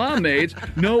like your mom maids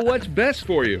know what's best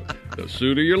for you. The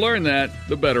sooner you learn that,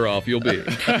 the better off you'll be.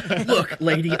 Look,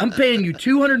 lady, I'm paying you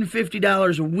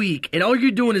 $250 a week, and all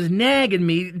you're doing is nagging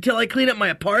me until I clean up my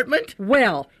apartment?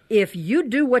 Well, if you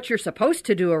do what you're supposed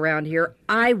to do around here,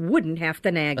 I wouldn't have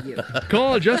to nag you.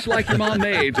 Call Just Like Your Mom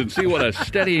maids and see what a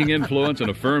steadying influence and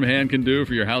a firm hand can do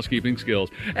for your housekeeping skills.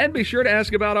 And be sure to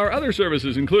ask about our other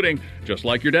services, including Just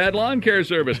Like Your Dad Lawn Care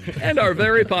Service and our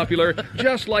very popular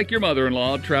Just Like Your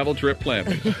Mother-in-Law travel trip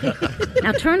planners.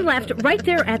 Now turn left right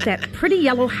there at that pretty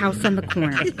yellow house on the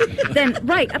corner. Then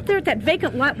right up there at that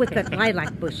vacant lot with the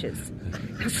lilac bushes.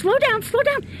 Now slow down.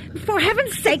 For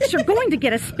heaven's sakes, you're going to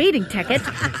get a speeding ticket.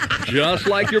 Just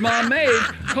Like Your Mom maids.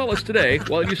 Call us today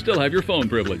while you still have your phone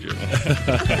privileges.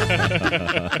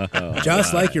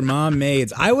 Just Like Your Mom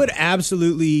maids. I would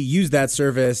absolutely use that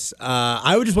service.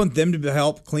 I would just want them to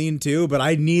help clean too, but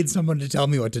I need someone to tell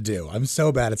me what to do. I'm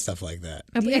so bad at stuff like that.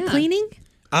 At cleaning?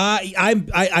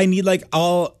 I need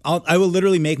I will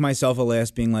literally make myself a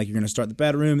list being like, you're going to start the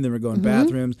bedroom, and then we're going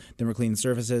bathrooms, then we're cleaning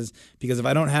surfaces, because if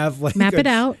I don't have map it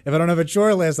out. If I don't have a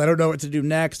chore list, I don't know what to do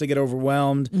next. I get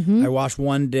overwhelmed. I wash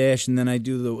one dish, and then I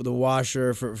do the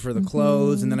washer for the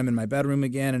clothes, and then I'm in my bedroom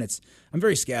again, and I'm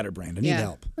very scatterbrained. I need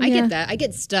help. I get that. I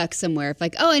get stuck somewhere. If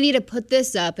I need to put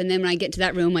this up, and then when I get to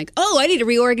that room, I'm like, I need to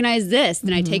reorganize this.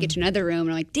 Then I take it to another room,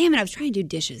 and I'm like, damn it, I was trying to do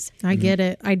dishes. I get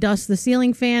it. I dust the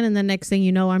ceiling fan, and the next thing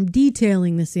you know, I'm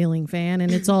detailing the ceiling fan,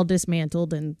 and it's all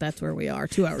dismantled, and that's where we are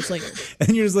 2 hours later.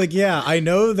 And you're just like, yeah, I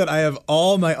know that I have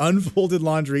all my unfolded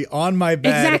laundry on my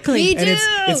bed. Exactly. Me too. And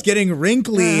it's getting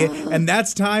wrinkly, and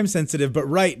that's time sensitive. But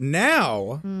right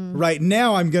now,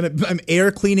 I'm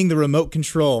air cleaning the remote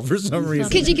control for some reason.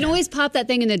 Because you can always pop that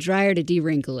thing in the dryer to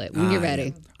de-wrinkle it when you're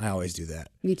ready. I always do that.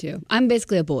 Me too. I'm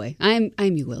basically a boy. I'm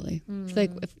you, Willie. It's like,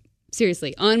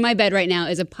 seriously, on my bed right now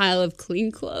is a pile of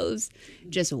clean clothes,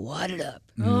 just wadded up.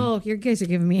 Oh, you guys are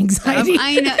giving me anxiety.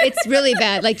 I know, it's really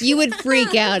bad. Like, you would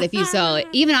freak out if you saw it.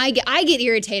 Even I get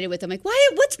irritated with them. Like,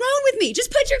 what's wrong with me?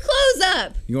 Just put your clothes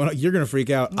up. You're gonna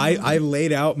freak out. I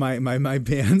laid out my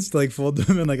pants to like fold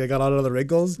them, and like I got all the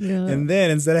wrinkles, and then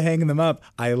instead of hanging them up,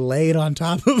 I laid on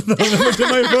top of them and looked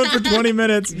at my phone for 20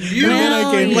 minutes. Laid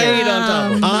on top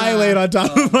of them. I laid on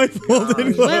top of my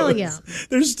folded clothes. Well, yeah.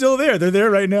 They're still there. They're there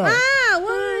right now.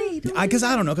 Why? Because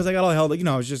I don't know. Because I got all held.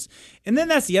 I was just. And then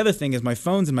that's the other thing is my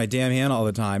phone's in my damn hand all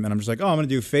the time, and I'm just like, I'm gonna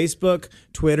do Facebook,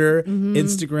 Twitter,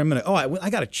 Instagram, and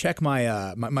I gotta check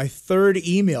my my third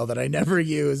email that I never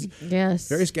use. Yes.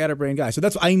 Very scatterbrained guy. So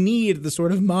I need the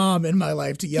sort of mom in my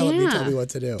life to yell at me, tell me what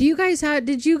to do.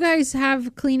 Did you guys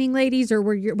have cleaning ladies, or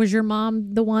was your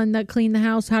mom the one that cleaned the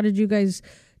house? How did you guys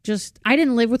I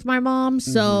didn't live with my mom,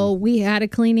 so we had a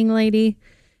cleaning lady.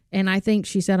 And I think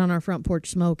she sat on our front porch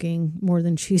smoking more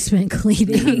than she spent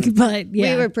cleaning. But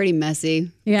yeah, we were pretty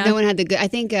messy. Yeah, no one had the good. I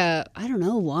think I don't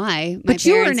know why. But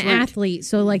you were an athlete,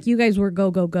 so like you guys were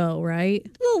go, right?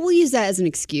 Well, we'll use that as an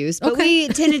excuse. But we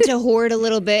tended to hoard a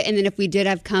little bit, and then if we did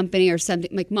have company or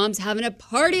something, like mom's having a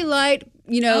party light,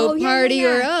 party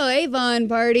or Avon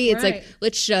party. It's like,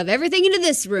 let's shove everything into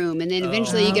this room. And then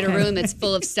eventually you get a room that's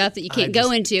full of stuff that you can't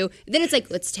go into. And then it's like,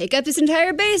 let's take up this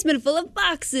entire basement full of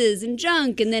boxes and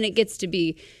junk. And then it gets to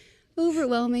be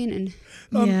overwhelming. And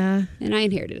and I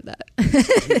inherited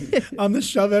that. On the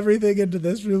shove everything into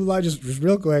this room line, just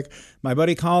real quick. My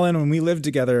buddy Colin, when we lived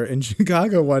together in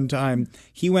Chicago one time,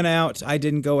 he went out. I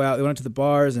didn't go out. They went out to the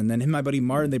bars, and then him and my buddy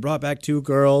Martin, they brought back 2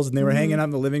 girls, and they were hanging out in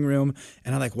the living room.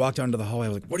 And I walked out into the hallway. I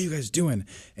was like, "What are you guys doing?"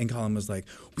 And Colin was like,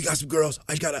 "We got some girls.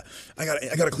 I gotta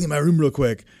clean my room real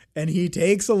quick." and he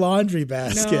takes a laundry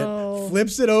basket,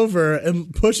 flips it over,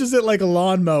 and pushes it like a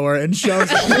lawnmower and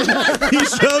shoves he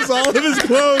shoves all of his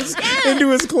clothes into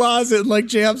his closet and like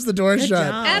jams the door shut.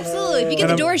 Absolutely. If you get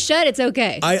the door shut, it's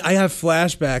okay. I have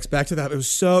flashbacks back to that. It was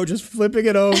so just flipping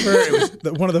it over. It was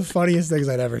one of the funniest things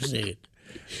I'd ever seen.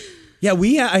 Yeah,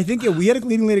 we had a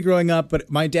cleaning lady growing up,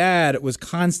 but my dad was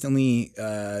constantly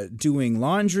doing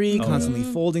laundry, constantly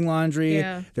folding laundry.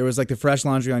 Yeah. There was like the fresh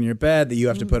laundry on your bed that you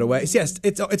have to put away. So yes,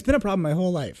 it's been a problem my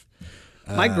whole life.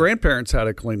 My grandparents had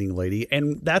a cleaning lady,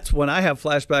 and that's when I have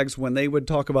flashbacks when they would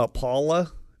talk about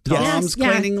Paula, Tom's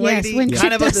cleaning lady,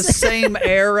 kind of the same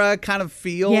era, kind of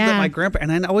feel that my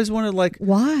grandparents. And I always wondered, like,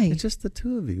 why? It's just the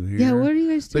two of you here. Yeah, what are you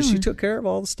guys doing? But she took care of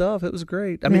all the stuff. It was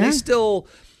great. I mean, they still.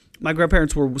 My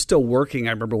grandparents were still working.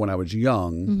 I remember when I was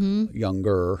youngish,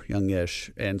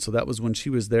 and so that was when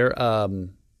she was there.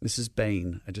 Mrs.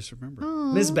 Bain, I just remember.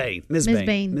 Ms. Bain.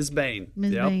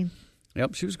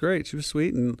 Yep, she was great. She was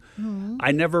sweet, and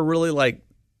I never really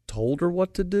told her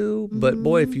what to do. But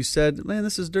boy, if you said, "Man,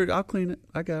 this is dirty," I'll clean it.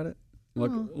 I got it.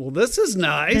 Like, well, this is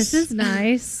nice. This is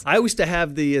nice. I used to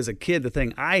have as a kid, the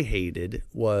thing I hated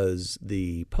was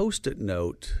the Post-it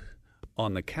note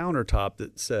on the countertop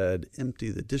that said,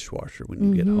 "Empty the dishwasher when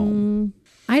you get home."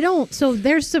 I don't. So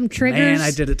there's some triggers. Man,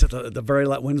 I did it to the very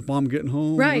last. When's mom getting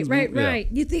home? Right.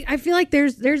 You think? I feel like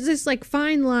there's this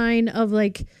fine line of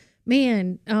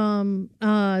man,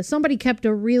 somebody kept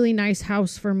a really nice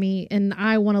house for me, and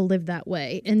I want to live that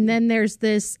way. And then there's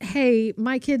this, hey,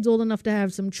 my kid's old enough to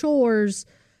have some chores,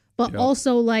 but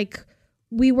also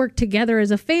we work together as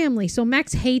a family. So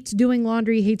Max hates doing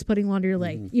laundry, hates putting laundry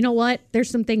away. You know what? There's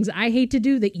some things I hate to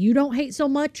do that you don't hate so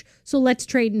much. So let's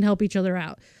trade and help each other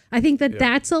out. I think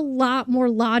that's a lot more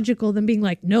logical than being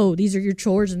like, no, these are your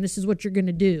chores and this is what you're going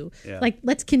to do. Yeah.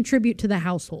 Let's contribute to the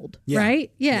household,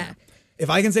 right? Yeah. If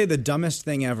I can say the dumbest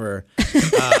thing ever.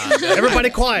 Everybody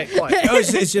quiet. No,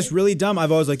 it's just really dumb.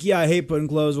 I've always I hate putting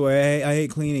clothes away. I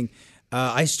hate cleaning.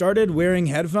 I started wearing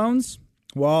headphones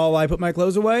while I put my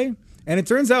clothes away. And it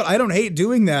turns out I don't hate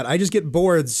doing that. I just get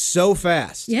bored so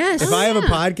fast. Yes. If I have a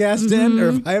podcast in or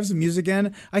if I have some music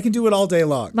in, I can do it all day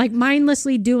long.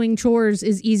 Mindlessly doing chores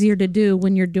is easier to do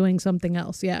when you're doing something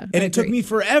else. Yeah. And it took me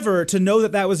forever to know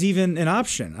that was even an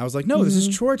option. I was like, no, this is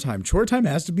chore time. Chore time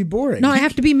has to be boring. No, I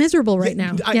have to be miserable right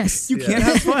now. Yes. You can't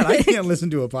have fun. I can't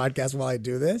listen to a podcast while I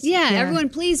do this. Yeah, everyone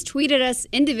please tweet at us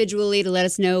individually to let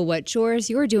us know what chores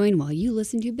you're doing while you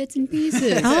listen to Bits and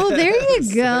Pieces. Oh, there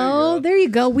you go. There you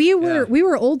go. We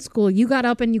were old school. You got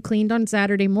up and you cleaned on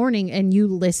Saturday morning and you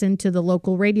listened to the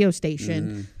local radio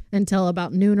station until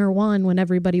about noon or 1 when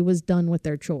everybody was done with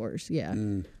their chores. Yeah.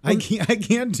 I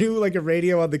can't do a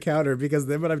radio on the counter because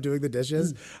then when I'm doing the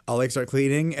dishes, I'll start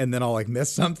cleaning and then I'll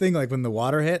miss something when the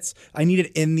water hits. I need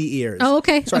it in the ears. Oh,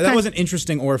 okay. Sorry, that wasn't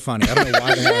interesting or funny. I don't know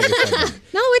why the hell I just said that.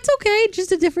 No, it's okay.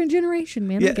 Just a different generation,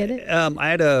 man. I get it. I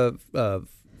had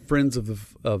friends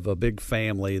of a big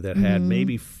family that had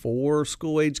maybe 4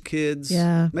 school-age kids.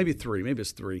 Yeah. Maybe 3. Maybe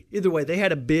it's 3. Either way, they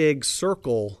had a big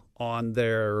circle on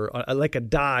their, like a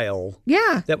dial.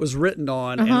 Yeah. That was written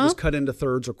on, and it was cut into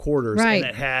thirds or quarters. Right. And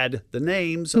it had the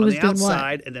names on the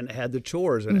outside, and then it had the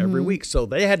chores in every week. So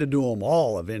they had to do them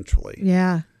all eventually.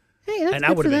 Yeah. Hey, that's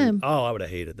good for them. I would have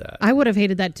hated that. I would have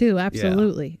hated that too.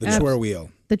 Absolutely. The chore wheel.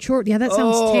 The chore. Yeah, that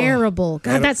sounds terrible.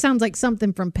 God, that sounds like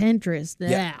something from Pinterest.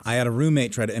 Yeah. I had a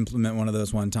roommate try to implement one of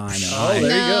those one time. And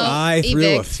there you go. I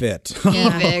threw a fit.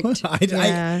 Evict.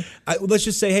 Let's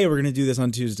just say, hey, we're going to do this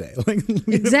on Tuesday.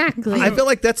 Exactly. I feel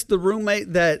like that's the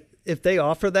roommate that if they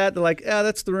offer that, they're like,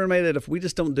 that's the roommate that if we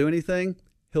just don't do anything,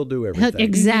 he'll do everything.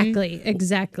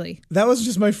 Exactly. That was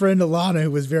just my friend Alana,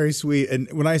 who was very sweet.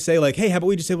 And when I say hey, how about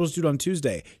we just say we'll just do it on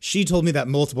Tuesday? She told me that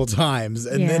multiple times.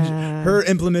 And then her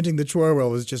implementing the chore wheel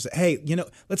was just, hey,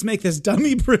 let's make this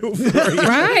dummy proof.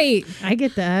 Right. I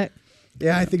get that.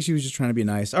 Yeah, I think she was just trying to be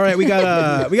nice. All right, we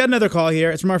got another call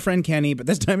here. It's from our friend Kenny, but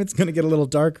this time it's going to get a little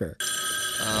darker.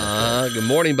 Good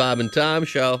morning, Bob and Tom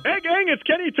Show. Hey, gang, it's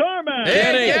Kenny Tarmac.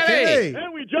 Kenny. Hey,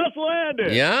 we just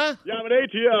landed. Yeah? Yeah, I'm at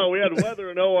ATL. We had weather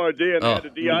and ORD, and they had to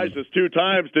de-ice us 2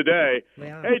 times today.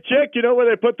 Yeah. Hey, Chick, you know where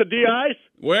they put the de-ice?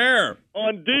 Where?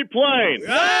 On D-Plane.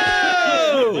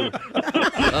 Oh!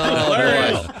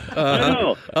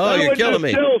 Oh, you're killing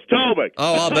me. Stills Tobic.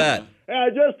 Oh, I'll bet. Hey, I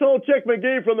just told Chick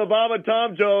McGee from the Bob and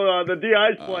Tom Show the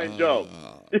de-ice plane joke.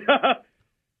 Yeah.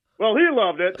 Well, he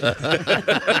loved it. The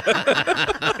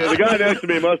guy next to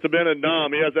me must have been a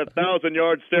nom. He has that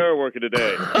 1,000-yard stare working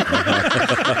today. We're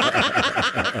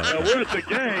at the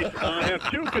gate. I have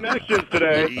 2 connections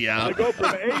today. Yeah. I go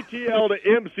from ATL to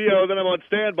MCO, then I'm on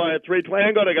standby at 3:20.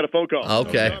 Hang on, I got a phone call.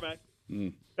 Okay.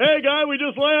 Hey, guy, we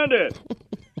just landed.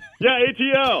 Yeah,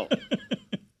 ATL.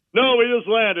 No, we just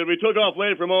landed. We took off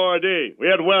late from ORD. We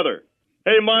had weather.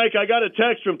 Hey, Mike, I got a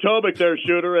text from Tobic there,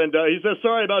 Shooter, and he says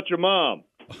sorry about your mom.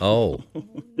 Oh.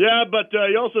 Yeah, but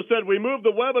he also said we moved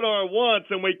the webinar once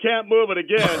and we can't move it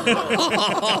again.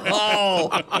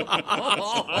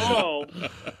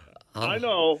 I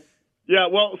know. Yeah,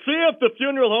 well, see if the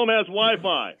funeral home has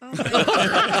Wi-Fi.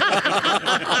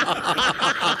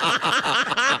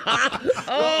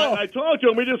 Well, I talked to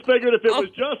him. We just figured if it was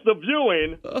just the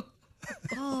viewing.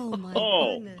 Oh, my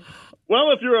goodness.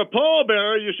 Well, if you're a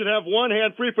pallbearer, you should have one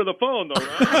hand free for the phone, though,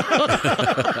 right?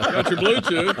 Got your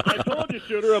Bluetooth. I told you,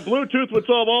 Shooter, a Bluetooth would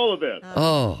solve all of this.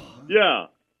 Oh. Yeah.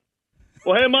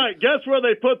 Well, hey, Mike, guess where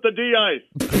they put the de-ice?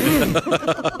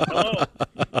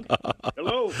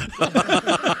 Hello?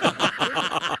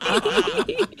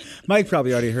 Mike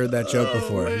probably already heard that joke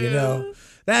before, you know.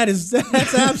 That's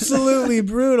absolutely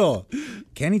brutal.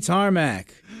 Kenny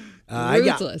Tarmac.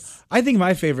 Ruthless. I think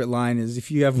my favorite line is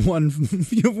if you have one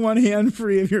hand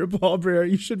free if you're a pallbearer,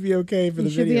 you should be okay for the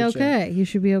video chat. You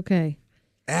should be okay.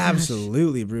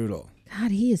 Absolutely brutal.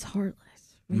 God, he is heartless.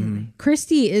 Really.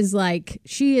 Christy is like,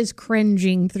 she is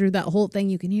cringing through that whole thing.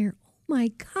 You can hear, oh my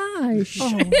gosh.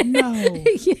 Oh no.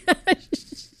 Yeah.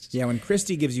 Yeah, when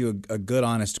Christy gives you a good,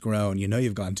 honest groan, you know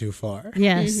you've gone too far.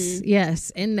 Yes, yes.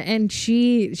 And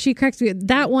she cracks me.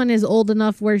 That one is old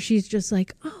enough where she's just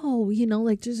like, oh, you know,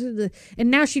 like just and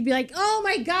now she'd be like, oh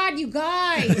my God, you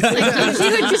guys. Like, she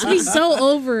would just be so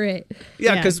over it.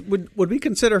 Yeah, because would we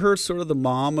consider her sort of the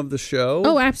mom of the show?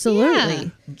 Oh,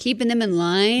 absolutely. Yeah. Keeping them in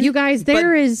line. You guys,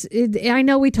 I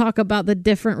know we talk about the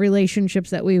different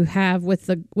relationships that we have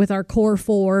with our core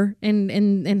four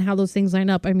and how those things line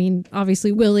up. I mean,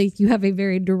 obviously, Willie, you have a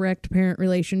very direct parent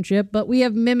relationship, but we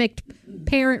have mimicked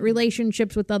parent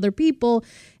relationships with other people.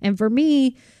 And for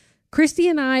me, Christy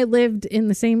and I lived in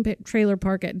the same trailer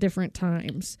park at different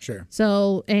times. Sure.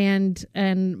 So, and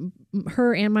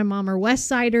her and my mom are West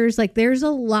Siders. Like, there's a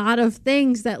lot of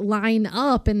things that line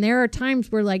up. And there are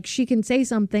times where, like, she can say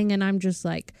something and I'm just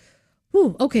like,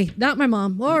 ooh, okay, not my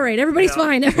mom. All right, everybody's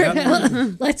fine.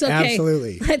 Let's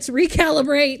Absolutely. Let's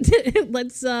recalibrate.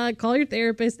 Let's call your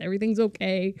therapist. Everything's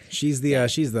okay. She's the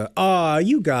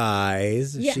you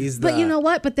guys. Yeah. She's but you know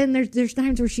what? But then there's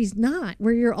times where she's not.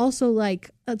 Where you're also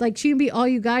like she can be all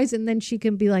you guys, and then she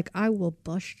can be like, I will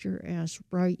bust your ass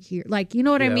right here. Like, you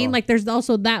know what I mean? Like, there's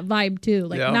also that vibe too.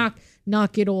 Like,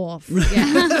 knock it off.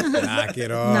 Yeah. Knock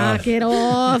it off. Knock it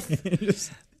off.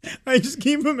 I just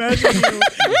keep imagining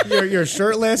you're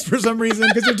shirtless for some reason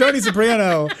because you're Tony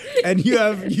Soprano and you've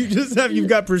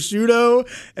got prosciutto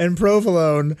and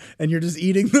provolone and you're just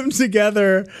eating them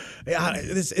together.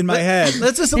 This in my head.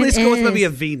 Let's just at least go with maybe a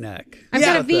V-neck. I've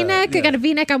got a V-neck. I got a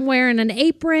V-neck. I'm wearing an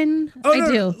apron. Oh, I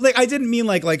do. Like, I didn't mean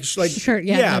like shirt.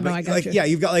 Yeah, no, I got like you. Yeah,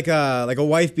 you've got like a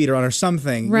wife beater on or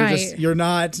something. Right. You're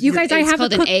not. You guys, I have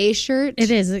called an A shirt. It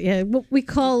is. Yeah. What we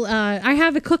call. I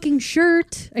have a cooking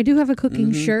shirt. I do have a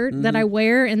cooking shirt that I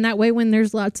wear, and that way when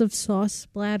there's lots of sauce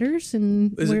splatters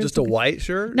and. Is it just a white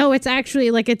shirt? No, it's actually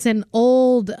like it's an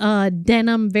old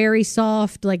denim, very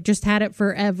soft. Like just had it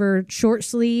forever. Short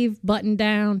sleeve, button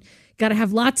down. Got to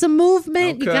have lots of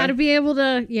movement. Okay. You got to be able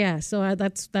to. Yeah. So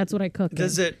that's what I cook.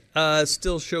 Does it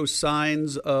still show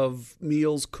signs of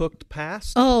meals cooked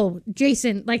past? Oh,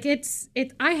 Jason, like it's.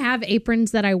 I have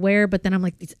aprons that I wear, but then I'm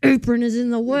like, this apron is in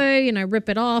the way, and I rip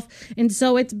it off, and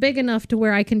so it's big enough to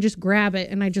where I can just grab it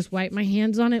and I just wipe my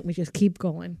hands on it. We just keep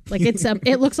going. Like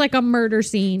it looks like a murder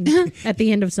scene at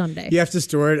the end of Sunday. You have to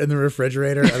store it in the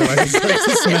refrigerator, otherwise it starts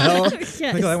to smell. Yes.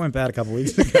 Like, oh, that went bad a couple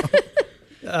weeks ago.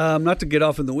 Not to get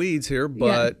off in the weeds here,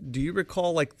 but do you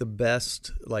recall like the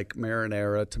best like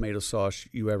marinara tomato sauce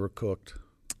you ever cooked?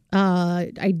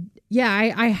 I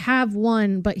have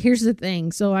one, but here's the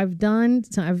thing. So I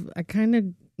kind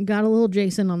of got a little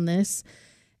Jason on this,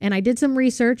 and I did some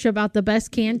research about the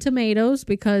best canned tomatoes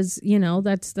because, you know,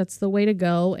 that's the way to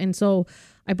go. And so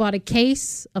I bought a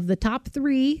case of the top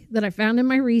 3 that I found in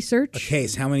my research. A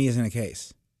case. How many is in a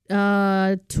case?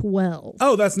 12.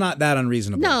 Oh, that's not that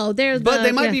unreasonable. No, they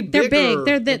might be bigger.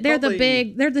 They're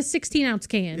big. They're the 16-ounce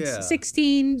cans. Yeah.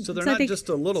 16. So they're not just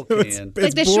a little can.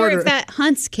 Like the short fat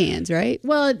Hunt's cans, right?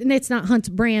 Well, it's not Hunt's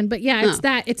brand, but yeah, it's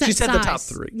that. It's that she said size. The top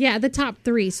 3. Yeah, the top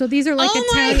 3. So these are like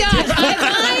oh my gosh,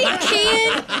 I like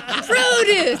canned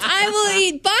produce. I will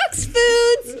eat box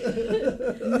foods.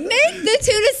 Make the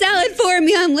tuna salad for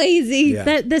me. I'm lazy.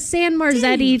 Yeah. The San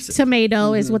Marzetti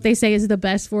tomato is what they say is the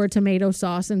best for a tomato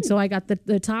sauce, and so I got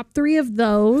the top 3 of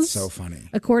those. So funny.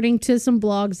 According to some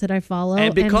blogs that I follow.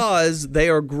 And because they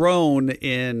are grown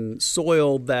in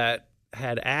soil that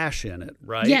had ash in it,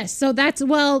 right? Yes, so that's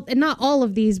not all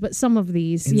of these, but some of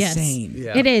these. Insane. Yes,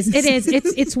 Yeah. it is.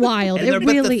 It's wild. And It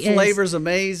really the flavor's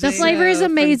amazing. The flavor is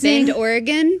amazing. Bend,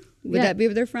 Oregon. Would Yeah. that be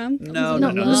where they're from? No.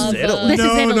 This is Italy.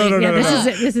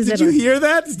 This is Did Italy. you hear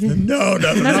that? No.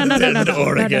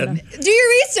 Oregon. Do your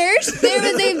research. There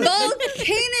was a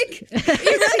volcanic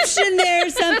eruption there or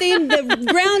something. The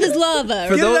ground is lava.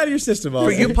 Get it out of your system, For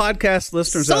Alsman. you podcast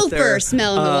listeners out there, Sulfur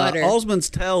smell in the water.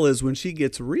 Alsman's tell is when she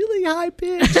gets really high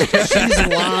pitched, she's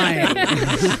lying.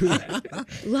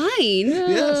 Lying?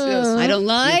 Yes. I don't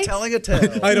lie. You're telling a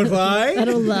tale. I don't lie. I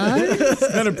don't lie. It's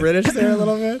kind of British there a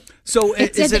little bit. So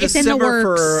is it a it's in the simmer for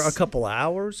works. a couple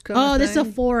hours? Oh, this is a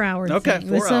 4-hour thing. Okay,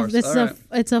 4 hours. All right.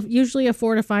 It's usually a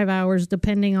 4 to 5 hours,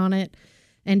 depending on it,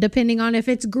 and depending on if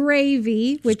it's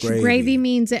gravy, which gravy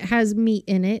means it has meat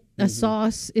in it. A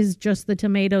sauce is just the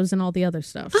tomatoes and all the other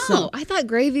stuff. Oh, I thought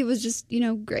gravy was just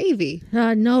gravy.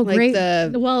 No, Like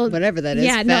gravy. whatever that is.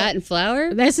 Yeah, fat and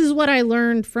flour. This is what I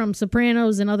learned from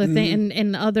Sopranos and other things,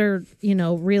 and other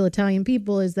real Italian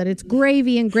people, is that it's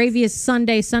gravy, and gravy is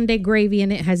Sunday gravy,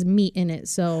 and it has meat in it.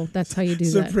 So that's how you do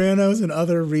that. Sopranos and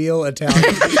other real Italian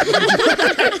people.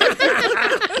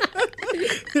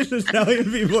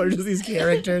 Italian people are just these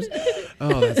characters.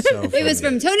 Oh, that's so funny. It was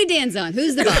from Tony Danzon.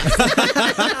 Who's the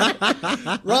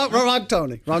boss? Wrong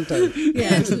Tony.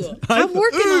 Yeah. I'm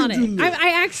working on it.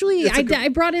 I actually I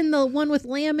brought in the one with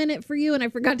lamb in it for you, and I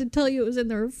forgot to tell you it was in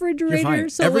the refrigerator.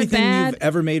 So everything bad. you've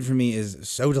ever made for me is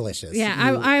so delicious. Yeah,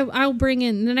 I'll bring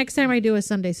in the next time I do a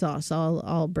Sunday sauce.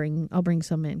 I'll bring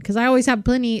some in, because I always have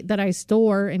plenty that I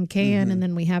store and can, and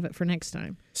then we have it for next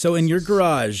time. So in your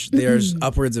garage, there's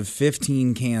upwards of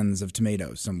 15 cans of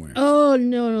tomatoes somewhere. Oh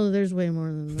no, there's way more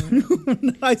than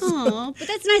that. Oh, but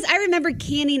that's nice. I remember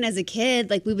canning as a kid.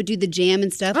 Like we would do the jam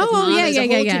and stuff. With Oh, Mom. yeah, There's a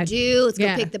yeah, whole yeah. to do. Let's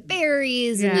Yeah. go pick the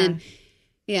berries,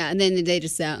 Yeah. and then they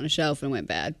just sat on a shelf and went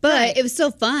bad. But it was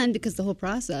still fun because the whole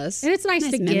process. And it's nice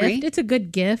to memory. gift. It's a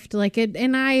good gift. Like it,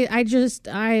 and I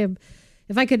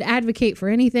if I could advocate for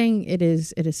anything, it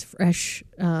is fresh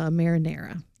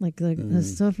marinara, like the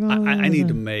stuff. I need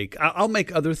to make. I'll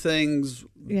make other things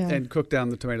Yeah. and cook down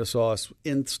the tomato sauce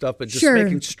in stuff, but just Sure.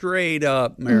 making straight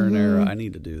up marinara, I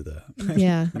need to do that.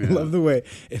 Yeah. I love the way,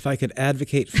 if I could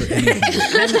advocate for anything.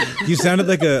 You sounded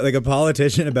like a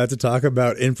politician about to talk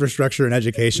about infrastructure and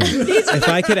education. If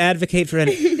I could advocate for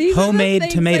any homemade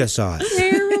tomato sauce.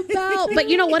 But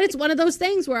you know what? It's one of those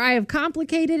things where I have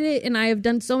complicated it, and I have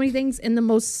done so many things, and the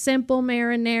most simple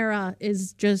marinara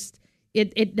is just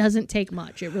it doesn't take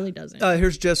much. It really doesn't.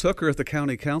 Here's Jess Hooker at the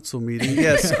county council meeting.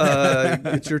 Yes,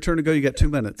 it's your turn to go. You got 2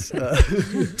 minutes.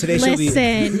 Today she'll be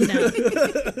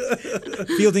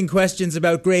fielding questions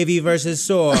about gravy versus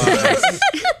sauce.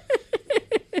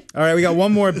 All right, we got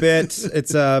one more bit.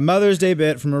 It's a Mother's Day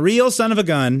bit from a real son of a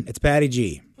gun. It's Patty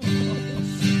G.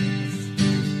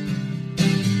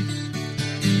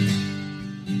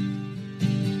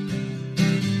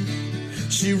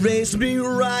 She raised me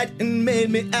right and made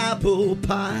me apple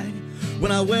pie.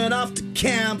 When I went off to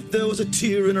camp, there was a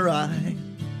tear in her eye.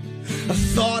 I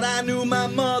thought I knew my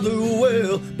mother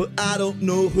well, but I don't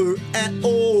know her at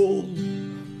all.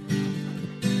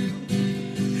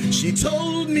 She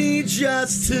told me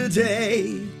just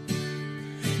today,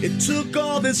 it took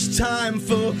all this time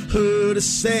for her to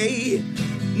say,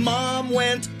 Mom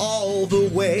went all the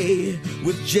way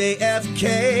with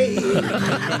JFK.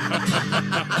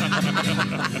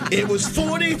 It was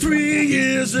 43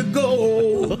 years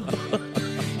ago.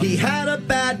 He had a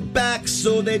bad back,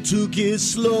 so they took it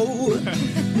slow.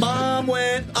 Mom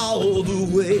went all the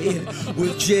way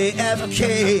with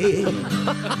JFK.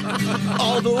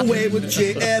 All the way with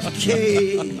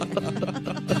JFK.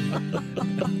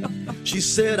 She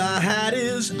said I had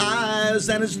his eyes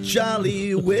and his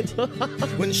jolly wit.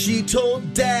 When she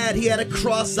told Dad he had a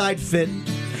cross-eyed fit.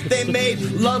 They made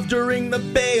love during the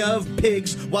Bay of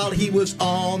Pigs while he was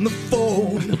on the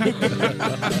phone.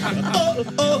 Oh,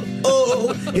 oh,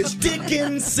 oh, his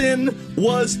Dickinson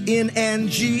was in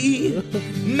Angie,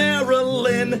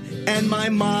 Marilyn, and my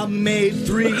mom made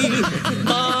 3.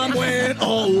 Mom went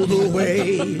all the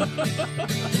way.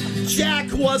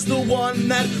 Jack was the one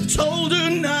that told her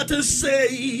not to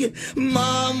say.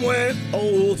 Mom went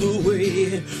all the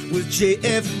way with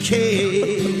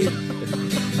JFK.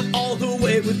 All the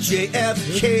way with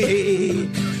JFK.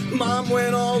 Mom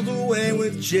went all the way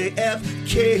with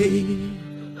JFK.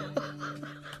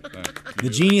 The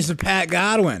genius of Pat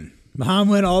Godwin. Mom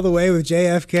went all the way with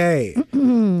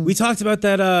JFK. We talked about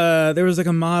that. There was like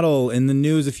a model in the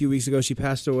news a few weeks ago. She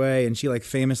passed away, and she like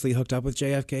famously hooked up with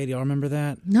JFK. Do y'all remember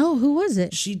that? No, who was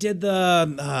it? She did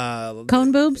the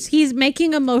cone boobs. He's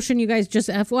making a motion, you guys. Just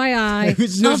FYI,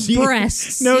 of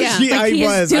breasts. No, yeah. I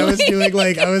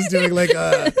was doing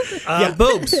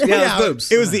boobs. Yeah,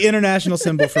 boobs. It was the international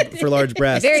symbol for large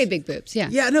breasts. Very big boobs. Yeah.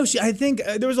 Yeah. No, I think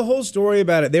there was a whole story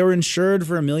about it. They were insured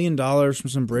for $1 million from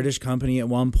some British company at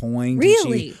one point.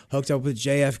 Really? And she hooked up with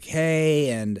JFK,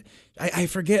 and I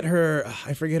forget her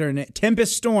name.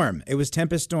 Tempest Storm. It was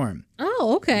Tempest Storm.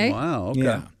 Oh, okay. Wow. Okay.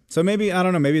 Yeah. So maybe I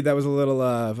don't know. Maybe that was a little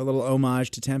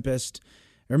homage to Tempest,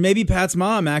 or maybe Pat's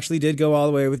mom actually did go all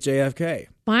the way with JFK.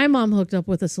 My mom hooked up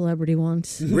with a celebrity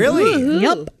once. Really? Woo-hoo.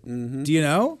 Yep. Mm-hmm. Do you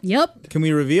know? Yep. Can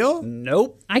we reveal?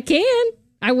 Nope. I can.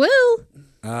 I will.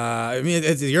 I mean,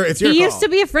 it's your He call. used to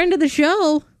be a friend of the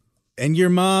show. And your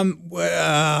mom,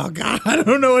 oh, God, I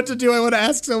don't know what to do. I want to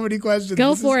ask so many questions.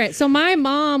 Go for it. So my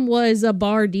mom was a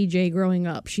bar DJ growing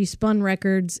up. She spun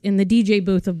records in the DJ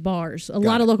booth of bars, a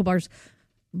lot of local bars.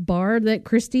 Bar that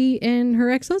Christy and her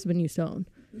ex-husband used to own.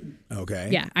 Okay.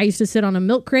 Yeah, I used to sit on a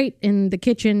milk crate in the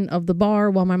kitchen of the bar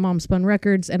while my mom spun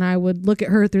records, and I would look at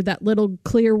her through that little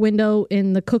clear window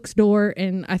in the cook's door,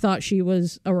 and I thought she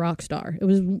was a rock star.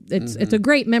 It's a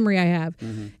great memory I have,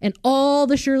 and all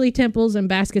the Shirley Temples and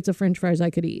baskets of French fries I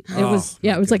could eat. It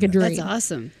was like a dream. That's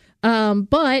awesome.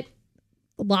 But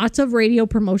lots of radio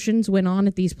promotions went on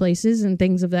at these places and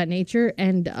things of that nature,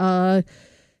 and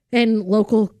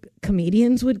local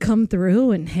comedians would come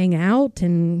through and hang out,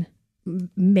 and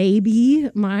maybe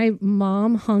my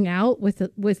mom hung out with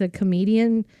a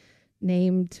comedian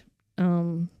named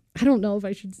I don't know if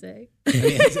I should say.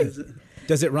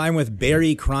 Does it rhyme with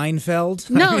Barry Kreinfeld?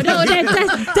 No,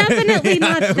 that's definitely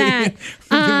not that.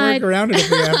 We can work around it if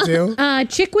we have to.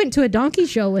 Chick went to a donkey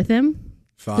show with him.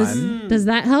 Fun. Does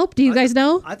that help? Do you guys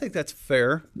know? I think that's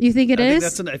fair. You think it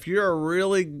is? If you're a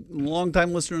really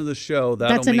long-time listener to the show,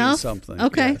 that'll mean enough? something.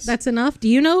 Okay, yes. that's enough. Do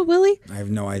you know, Willie? I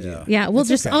have no idea. Yeah, I'll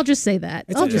just say that.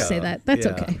 It's I'll okay. just say that. That's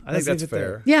Yeah. okay. I think that's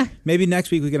fair. Yeah. Maybe next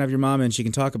week we can have your mom and she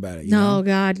can talk about it. You No, know?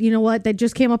 God. You know what? That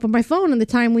just came up on my phone in the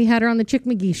time we had her on the Chick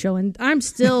McGee show, and I'm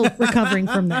still recovering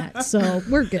from that. So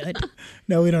we're good.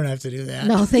 No, we don't have to do that.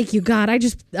 No, thank you, God. I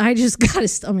just got a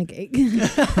stomach ache.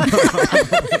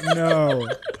 No.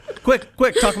 Quick,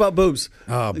 talk about boobs.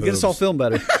 Oh, Get us all feeling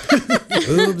better.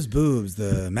 boobs,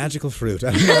 the magical fruit.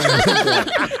 I don't know.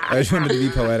 I just wanted to be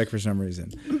poetic for some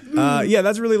reason. Yeah,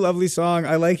 that's a really lovely song.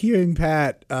 I like hearing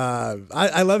Pat.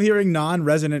 I love hearing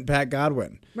non-resident Pat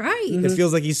Godwin. Right. It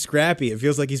feels like he's scrappy. It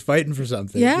feels like he's fighting for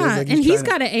something. Yeah, like and he's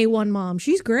got an A1 mom.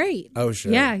 She's great. Oh,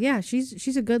 sure. Yeah.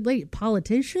 She's a good lady.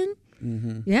 Politician.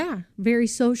 Mm-hmm. Yeah. Very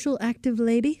social, active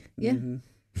lady. Yeah. Mm-hmm.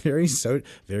 Very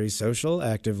social,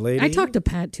 active lady. I talk to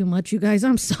Pat too much, you guys.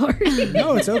 I'm sorry.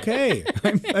 No, it's okay.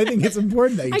 I think it's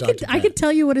important that you talk to Pat. I could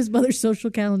tell you what his mother's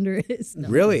social calendar is. No.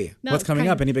 Really? No, What's coming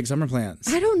up? Any big summer plans?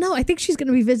 I don't know. I think she's going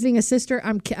to be visiting a sister.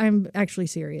 I'm actually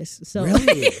serious. So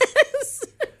really? Yes.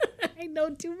 I know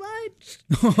too much.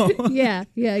 Yeah.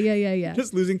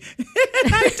 Just losing.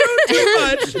 I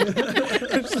don't too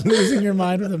much. Just losing your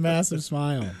mind with a massive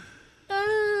smile.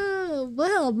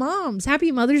 Well, moms,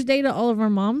 happy Mother's Day to all of our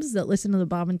moms that listen to the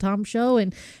Bob and Tom show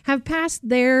and have passed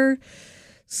their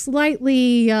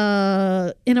slightly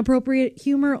inappropriate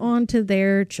humor onto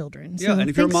their children. Yeah, and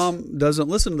if your mom doesn't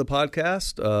listen to the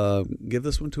podcast, give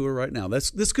this one to her right now.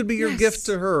 This could be your gift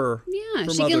to her. Yeah,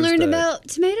 for she Mother's can learn Day. about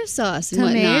tomato sauce and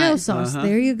Tomato whatnot. sauce.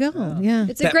 There you go. Yeah.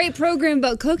 It's a great program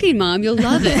about cooking, Mom. You'll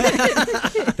love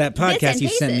it. That podcast Listen, you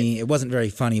taste sent it. me, it wasn't very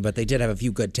funny, but they did have a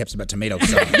few good tips about tomato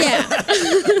sauce. Yeah.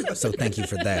 So thank you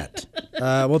for that.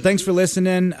 Well, thanks for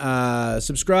listening.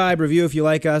 Subscribe, review if you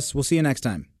like us. We'll see you next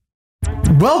time.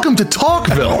 Welcome to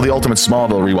Talkville, the ultimate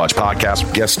Smallville rewatch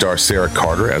podcast. Guest star Sarah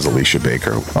Carter as Alicia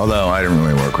Baker, although I didn't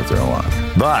really work with her a lot.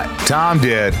 But Tom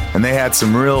did, and they had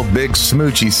some real big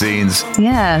smoochy scenes.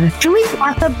 Yeah. Can we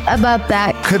talk about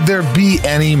that? Could there be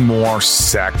any more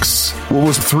sex? What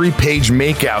was a 3-page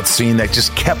makeout scene that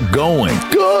just kept going?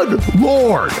 Good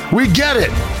Lord, we get it.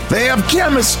 They have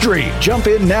chemistry. Jump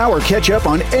in now or catch up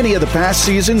on any of the past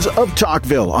seasons of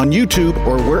Talkville on YouTube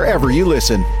or wherever you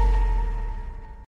listen.